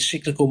reopening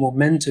cyclical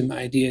momentum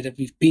idea that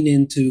we've been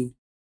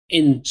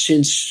in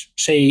since,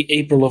 say,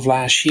 April of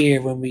last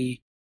year when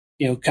we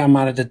come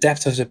out of the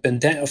depth of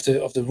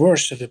the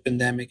worst of the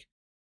pandemic.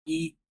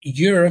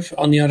 Europe,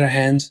 on the other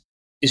hand,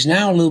 is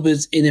now a little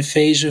bit in a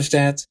phase of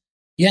that.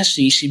 Yes,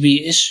 the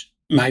ECB is,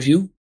 in my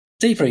view,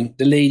 tapering.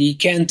 The lady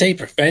can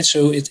taper, right?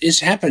 So it is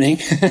happening,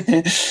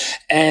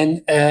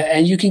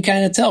 and you can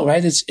kind of tell,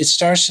 right? It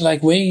starts to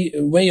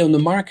weigh on the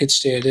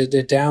markets there.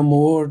 They're down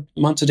more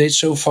month to date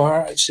so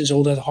far since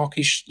all that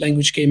hawkish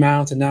language came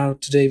out, and now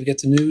today we get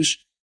the news.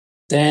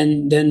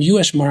 Than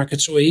U.S.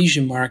 markets or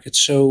Asian markets.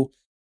 So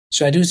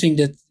I do think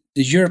that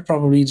Europe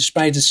probably,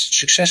 despite its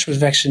success with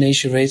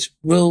vaccination rates,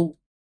 will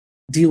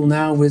deal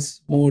now with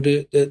more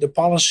the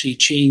policy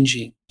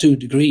changing to a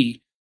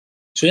degree.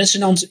 So that's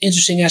an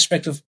interesting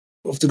aspect of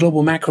the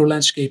global macro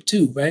landscape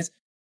too, right?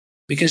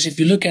 Because if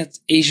you look at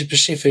Asia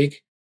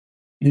Pacific,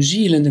 New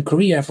Zealand and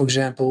Korea, for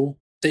example,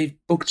 they've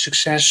booked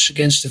success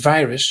against the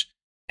virus,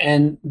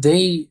 and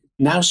they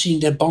now seeing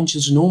their bond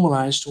yields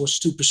normalize towards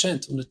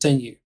 2% on the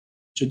 10-year.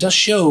 So it does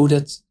show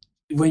that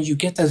when you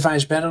get that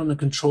virus better under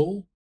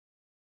control,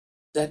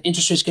 that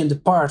interest rates can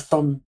depart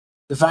from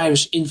the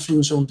virus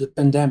influence on the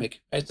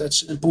pandemic. Right?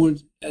 That's an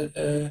important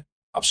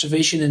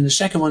observation. And the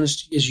second one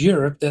is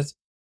Europe, that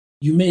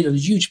you made a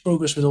huge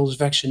progress with all this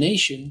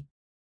vaccination.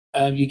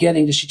 You're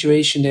getting the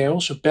situation there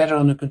also better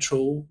under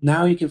control.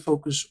 Now you can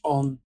focus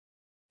on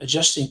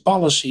adjusting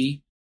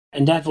policy,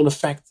 and that will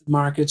affect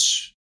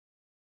markets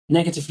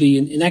negatively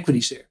in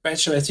equities there, right?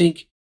 So I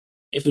think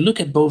if we look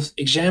at both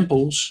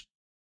examples,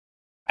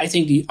 I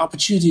think the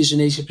opportunities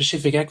in Asia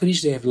Pacific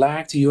equities, they have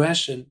lagged the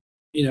US, and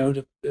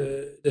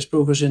there's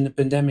progress in the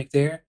pandemic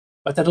there,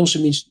 but that also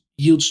means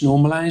yields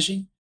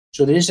normalizing.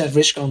 So there is that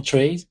risk on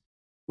trade,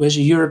 whereas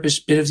in Europe is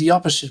a bit of the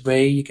opposite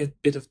way. You get a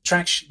bit of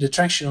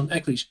traction on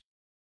equities.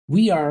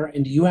 We are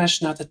in the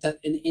US not at that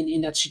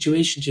in that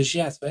situation just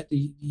yet, right?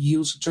 The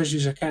yields of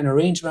treasuries are kind of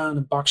range bound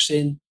and boxed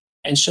in,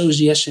 and so is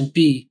the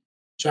S&P.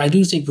 So I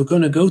do think we're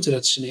going to go to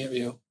that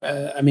scenario.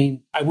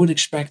 I would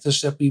expect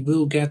us that we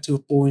will get to a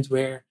point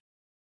where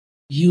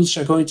yields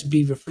are going to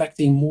be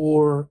reflecting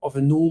more of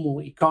a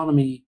normal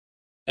economy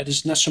that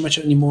is not so much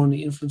anymore in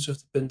the influence of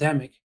the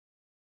pandemic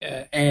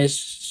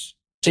as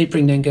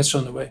tapering then gets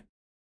underway.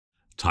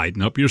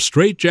 Tighten up your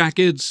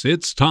straitjackets.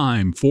 It's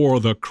time for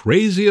the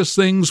craziest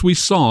things we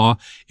saw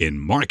in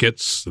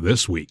markets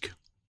this week.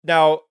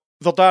 Now,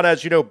 Vildana,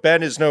 as you know,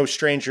 Ben is no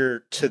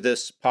stranger to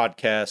this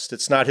podcast.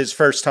 It's not his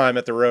first time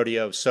at the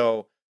rodeo,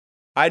 so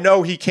I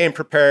know he came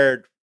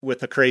prepared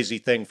with a crazy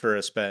thing for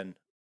us, Ben.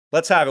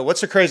 Let's have it.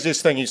 What's the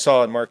craziest thing you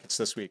saw in markets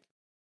this week?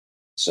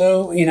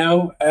 So,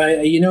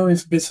 a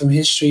bit from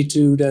history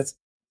too, that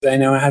I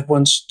know I had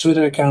one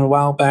Twitter account a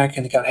while back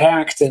and it got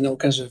hacked and all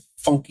kinds of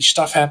funky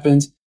stuff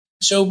happened.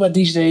 So, but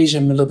these days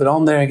I'm a little bit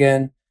on there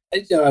again.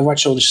 I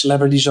watch all the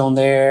celebrities on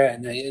there,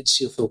 and I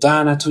see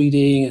Vildana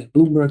tweeting and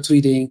Bloomberg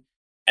tweeting.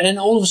 And then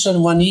all of a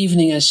sudden one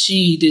evening I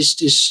see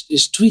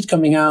this tweet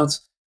coming out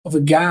of a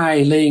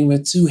guy laying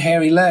with two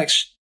hairy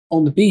legs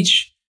on the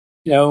beach.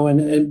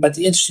 But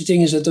the interesting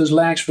thing is that those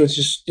legs were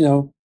just,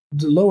 the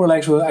lower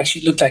legs were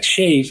actually looked like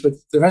shaved, but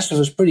the rest of it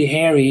was pretty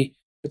hairy.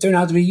 It turned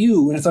out to be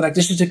you. And I thought,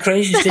 this is the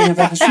craziest thing I've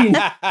ever seen.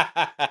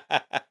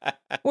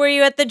 Were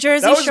you at the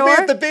Jersey Shore? That was Shore? me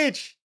at the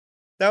beach.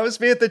 That was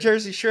me at the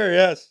Jersey Shore,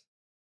 yes.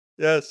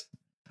 Yes.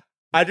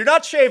 I do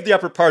not shave the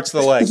upper parts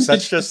of the legs.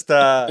 That's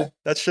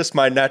just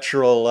my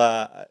natural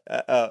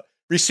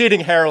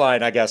receding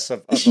hairline, I guess,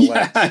 of the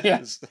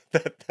legs.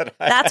 Yeah.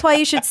 That's why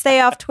you should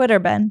stay off Twitter,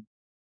 Ben.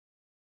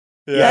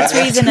 Yeah. That's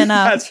reason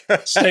enough.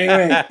 Stay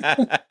away.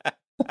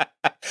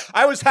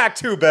 I was hacked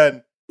too,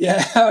 Ben.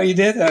 Yeah. Oh, you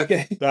did?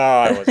 Okay. No,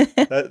 I wasn't.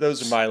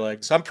 Those are my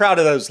legs. I'm proud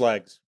of those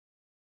legs.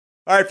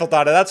 All right,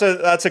 Vildana,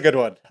 that's a good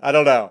one. I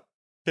don't know.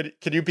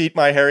 Could you beat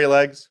my hairy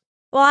legs?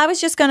 Well, I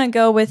was just going to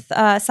go with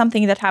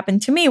something that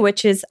happened to me,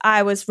 which is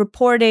I was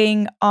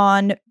reporting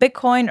on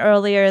Bitcoin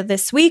earlier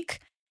this week,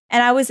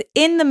 and I was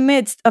in the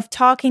midst of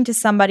talking to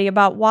somebody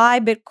about why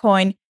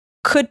Bitcoin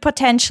could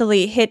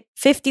potentially hit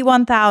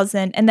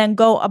 51,000 and then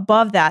go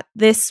above that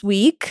this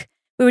week.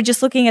 We were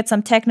just looking at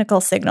some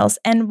technical signals,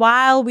 and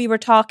while we were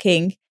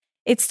talking,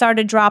 it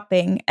started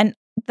dropping, and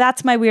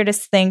that's my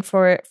weirdest thing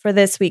for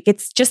this week.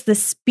 It's just the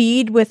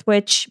speed with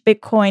which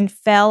Bitcoin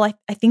fell.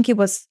 I think it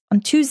was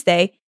on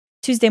Tuesday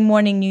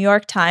morning, New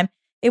York time.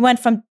 It went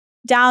from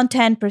down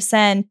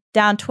 10%,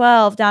 down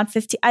 12, down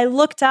 50. I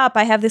looked up.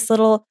 I have this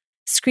little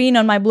screen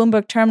on my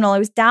Bloomberg terminal. It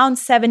was down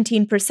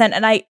 17%.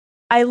 And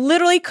I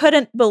literally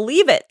couldn't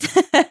believe it.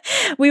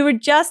 We were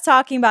just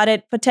talking about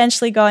it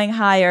potentially going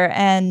higher,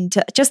 and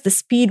just the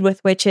speed with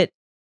which it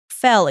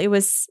fell. It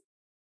was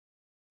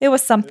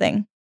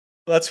something.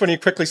 That's when you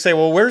quickly say,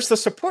 well, where's the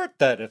support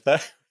then? If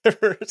that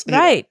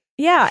right.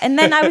 Yeah. And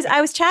then I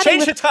was chatting.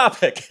 Change the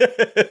topic.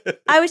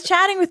 I was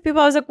chatting with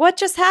people. I was like, what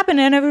just happened?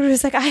 And everybody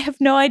was like, I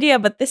have no idea,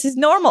 but this is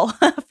normal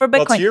for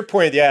Bitcoin. Well, to your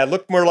point, yeah, it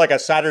looked more like a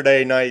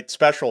Saturday night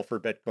special for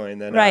Bitcoin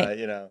than, right.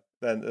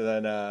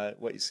 than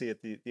what you see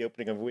at the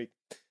opening of the week.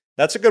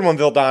 That's a good one,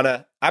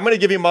 Vildana. I'm going to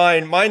give you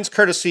mine. Mine's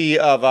courtesy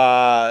of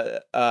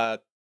a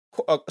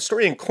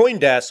story in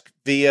CoinDesk,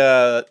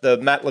 the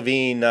Matt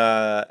Levine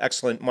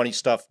excellent Money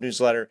Stuff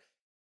newsletter.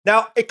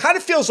 Now, it kind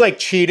of feels like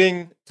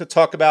cheating to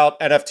talk about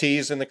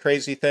NFTs and the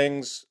crazy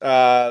things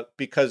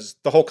because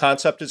the whole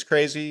concept is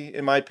crazy,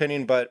 in my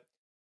opinion. But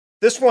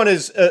this one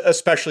is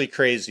especially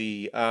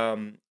crazy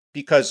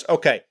because,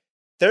 okay,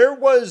 there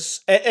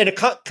was, and it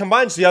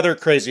combines the other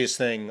craziest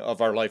thing of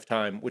our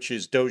lifetime, which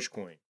is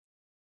Dogecoin.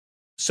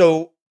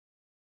 So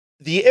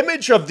the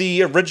image of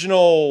the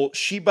original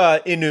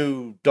Shiba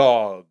Inu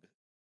dog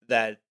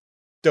that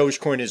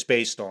Dogecoin is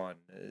based on.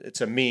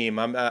 It's a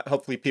meme.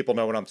 Hopefully people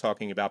know what I'm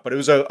talking about, but it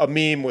was a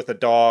meme with a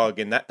dog,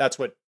 and that's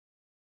what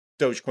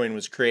Dogecoin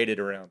was created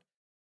around.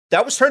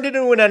 That was turned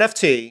into an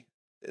NFT,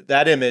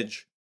 that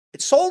image.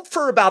 It sold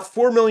for about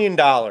 $4 million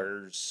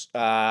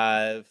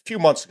a few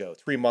months ago,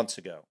 3 months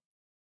ago.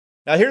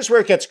 Now here's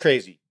where it gets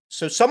crazy.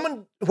 So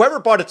whoever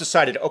bought it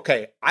decided,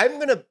 okay, I'm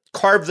going to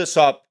carve this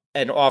up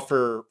and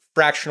offer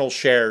fractional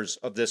shares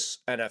of this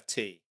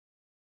NFT.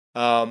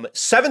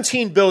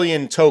 17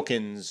 billion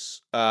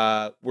tokens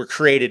were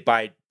created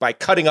by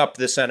cutting up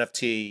this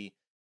NFT.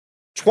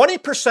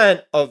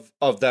 20%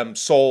 of them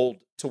sold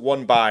to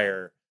one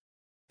buyer,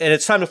 and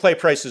it's time to play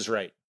Price is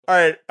Right.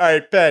 All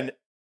right, Ben.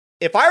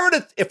 If I were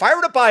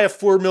to buy a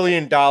 $4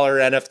 million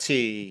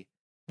NFT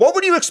What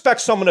would you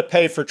expect someone to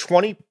pay for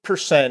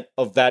 20%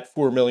 of that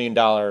 $4 million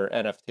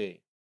NFT?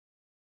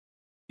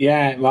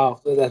 Yeah,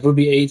 well, that would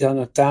be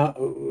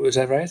 800,000. Is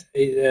that right?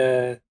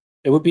 It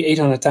would be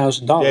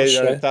 $800,000. Yeah,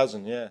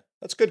 800,000. Yeah,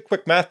 that's good,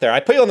 quick math there. I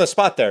put you on the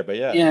spot there, but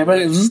yeah. Yeah, but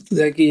it's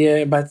like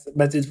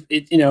but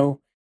it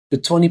the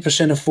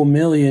 20% of 4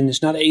 million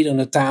is not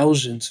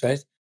 800,000,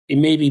 right? It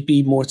maybe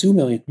be more 2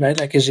 million, right?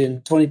 Like as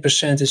in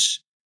 20%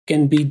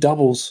 can be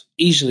doubled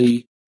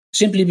easily,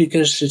 simply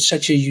because it's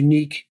such a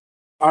unique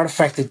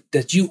artifact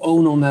that you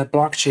own on that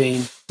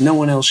blockchain. No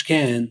one else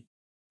can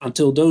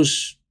until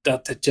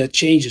that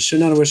changes. So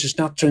in other words, it's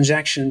not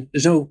transaction.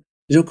 There's no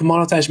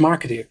commoditized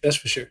market here. That's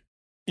for sure.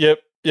 Yep.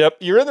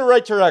 You're in the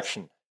right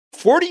direction.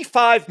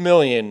 45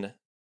 million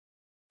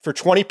for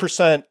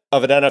 20%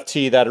 of an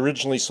NFT that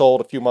originally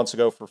sold a few months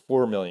ago for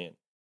 4 million.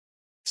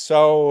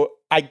 So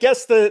I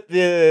guess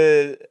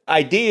the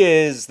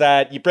idea is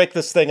that you break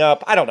this thing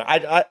up. I don't know.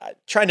 I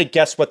trying to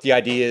guess what the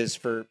idea is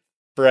for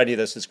any of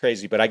this is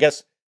crazy, but I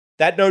guess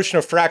that notion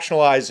of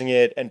fractionalizing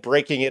it and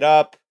breaking it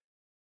up,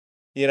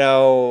 I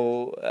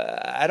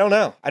don't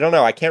know.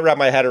 I can't wrap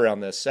my head around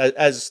this.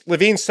 As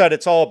Levine said,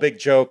 it's all a big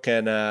joke.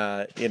 And,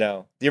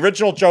 the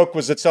original joke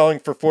was it's selling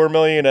for 4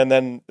 million. And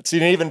then it's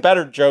an even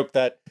better joke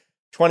that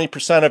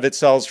 20% of it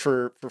sells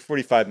for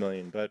 45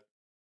 million. But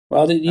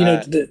well,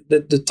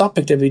 the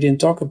topic that we didn't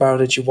talk about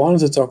that you wanted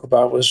to talk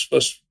about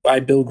was why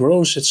Bill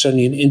Gross had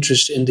suddenly an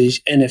interest in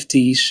these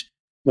NFTs.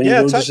 When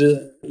tell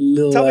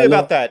me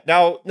about that.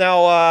 Now,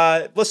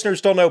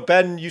 listeners don't know,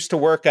 Ben used to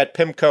work at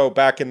PIMCO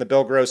back in the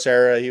Bill Gross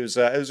era. It was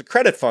a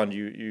credit fund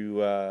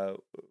you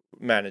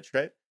managed,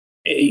 right?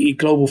 A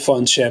global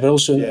funds, yeah, but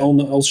also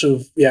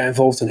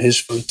involved in his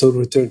fund, Total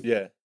Return.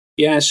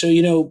 Yeah.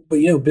 So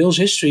Bill's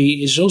history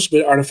is also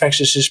with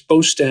artifacts as his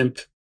post stamp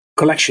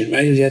collection,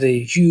 right? He had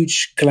a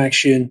huge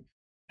collection,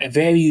 a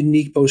very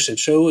unique post stamp.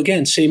 So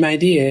again, same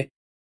idea.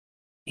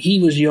 He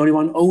was the only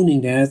one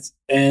owning that,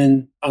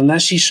 and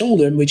unless he sold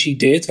them, which he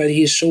did, right?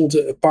 He sold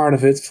a part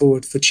of it for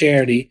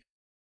charity.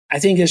 I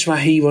think that's why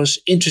he was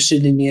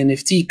interested in the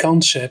NFT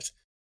concept.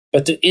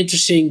 But the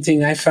interesting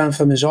thing I found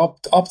from his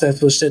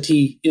op-ed was that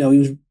he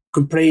was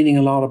complaining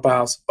a lot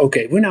about,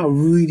 okay, we're now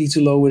really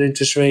too low with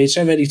interest rates.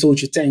 I already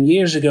told you 10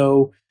 years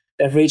ago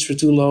that rates were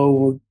too low,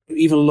 or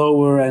even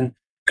lower, and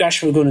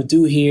gosh, we're going to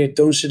do here?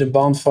 Don't sit in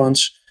bond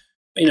funds.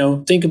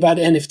 Think about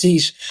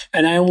NFTs.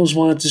 And I almost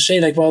wanted to say,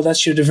 well,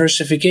 that's your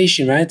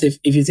diversification, right?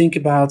 If you think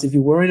about, if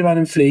you're worried about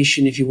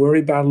inflation, if you're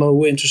worried about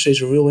low interest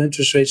rates or real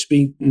interest rates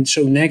being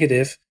so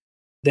negative,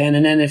 then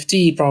an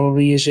NFT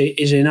probably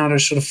is another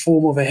sort of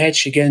form of a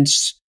hedge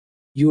against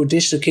your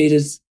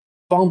dislocated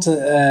bond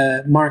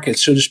market,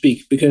 so to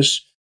speak.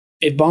 Because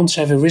if bonds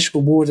have a risk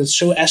reward that's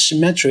so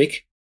asymmetric,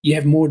 you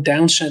have more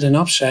downside than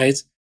upside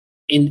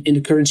in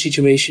the current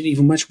situation,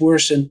 even much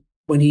worse than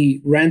when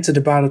he ranted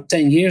about it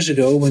 10 years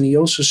ago, when he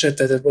also said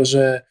that it was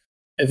a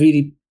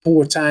really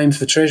poor time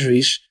for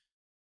treasuries,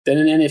 then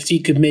an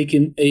NFT could make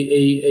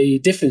a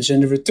difference.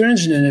 And the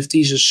returns in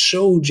NFTs are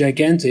so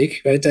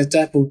gigantic, right,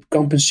 that would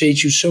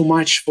compensate you so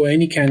much for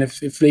any kind of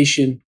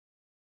inflation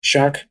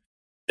shock.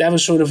 That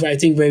was sort of, I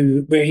think,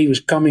 where he was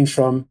coming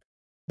from.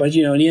 But, at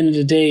the end of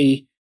the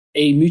day,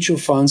 a mutual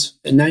fund,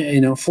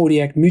 a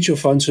 40 Act mutual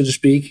fund, so to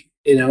speak,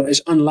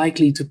 is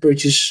unlikely to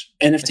purchase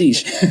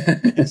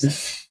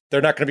NFTs.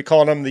 They're not going to be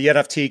calling him the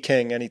NFT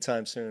king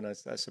anytime soon, I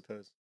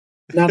suppose.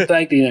 Not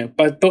likely,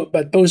 But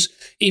both,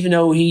 even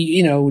though he,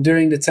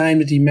 during the time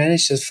that he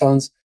managed that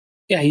fund,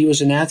 he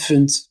was an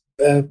advent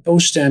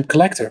post stamp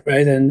collector,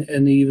 right?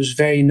 And he was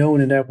very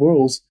known in that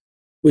world,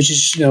 which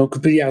is,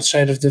 completely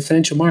outside of the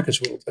financial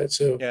markets world, right?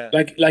 So,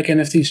 like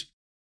NFTs.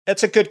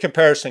 That's a good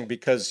comparison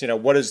because,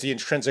 what is the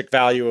intrinsic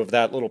value of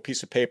that little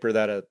piece of paper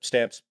that a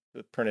stamp's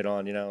printed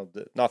on?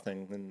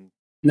 Nothing. And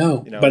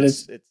no, but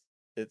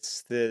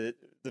it's the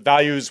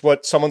value is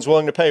what someone's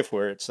willing to pay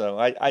for it. So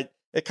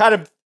it kind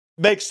of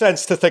makes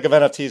sense to think of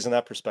NFTs in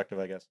that perspective,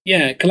 I guess.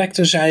 Yeah,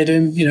 collector's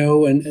item,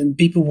 and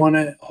people want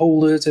to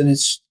hold it, and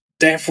it's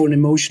therefore an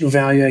emotional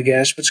value, I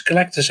guess. But it's a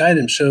collector's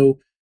item, so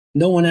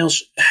no one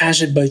else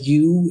has it but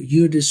you.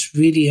 You have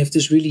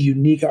this really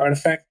unique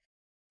artifact,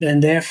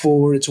 and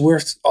therefore it's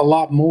worth a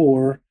lot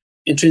more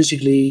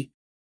intrinsically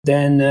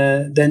than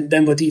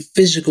what the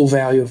physical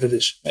value of it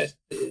is. Right?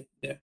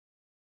 Yeah.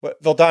 Well,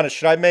 Vildana,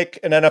 should I make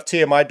an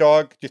NFT of my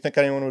dog? Do you think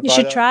anyone would buy that?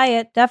 You should try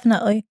it,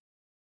 definitely.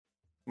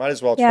 Might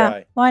as well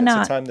try. Why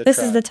not? This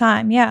is the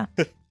time, yeah.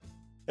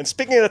 And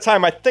speaking of the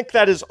time, I think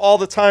that is all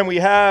the time we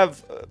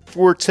have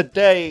for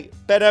today.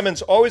 Ben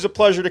Emmons, always a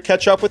pleasure to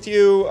catch up with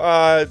you.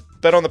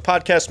 Been on the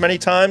podcast many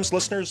times.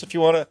 Listeners, if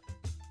you want to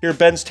hear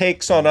Ben's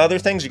takes on other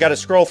things, you got to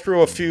scroll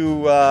through a few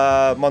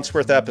months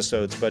worth of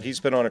episodes, but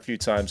he's been on a few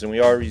times, and we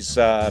always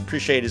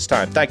appreciate his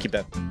time. Thank you,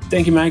 Ben.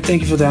 Thank you, Mike.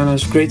 Thank you, Vildana.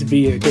 It's great to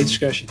be here. Great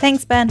discussion.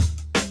 Thanks, Ben.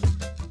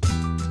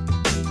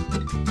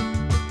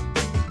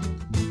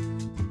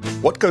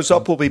 What Goes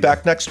Up will be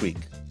back next week.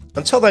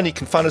 Until then, you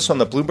can find us on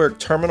the Bloomberg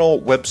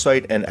Terminal,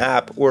 website, and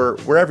app, or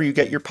wherever you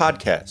get your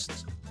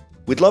podcasts.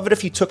 We'd love it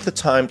if you took the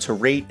time to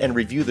rate and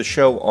review the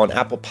show on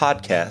Apple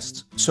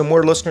Podcasts so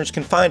more listeners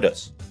can find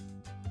us.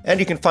 And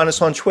you can find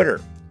us on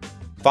Twitter.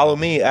 Follow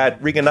me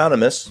at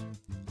Reganonymous.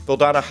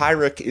 Vildana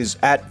Heinrich is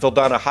at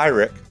Vildana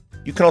Heinrich.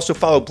 You can also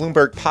follow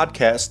Bloomberg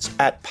Podcasts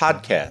at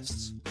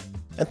Podcasts.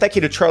 And thank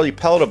you to Charlie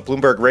Pellett of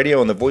Bloomberg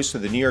Radio and the voice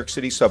of the New York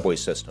City subway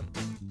system.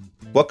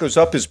 What Goes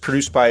Up is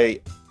produced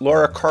by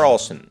Laura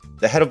Carlson.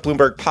 The head of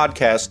Bloomberg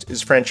Podcast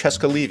is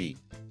Francesca Levy.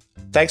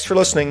 Thanks for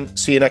listening.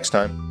 See you next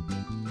time.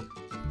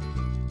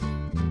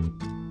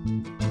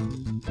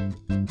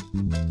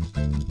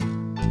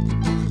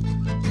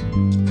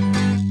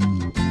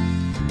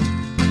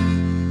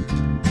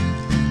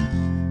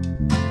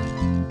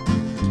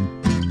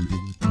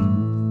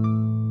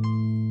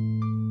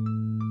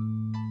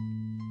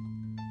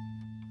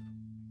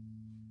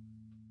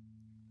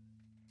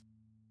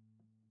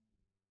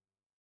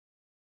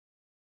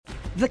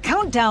 The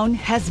countdown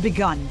has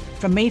begun.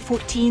 From May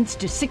 14th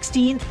to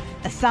 16th,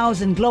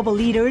 1,000 global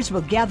leaders will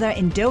gather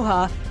in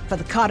Doha for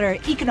the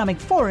Qatar Economic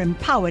Forum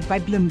powered by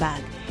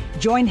Bloomberg.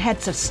 Join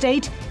heads of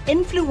state,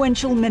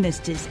 influential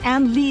ministers,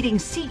 and leading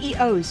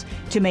CEOs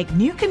to make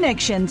new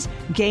connections,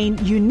 gain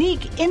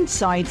unique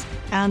insights,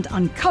 and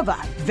uncover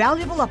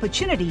valuable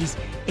opportunities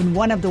in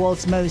one of the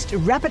world's most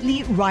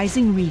rapidly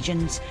rising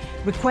regions.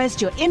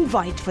 Request your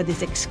invite for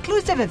this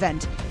exclusive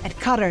event at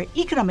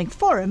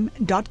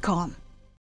QatarEconomicForum.com.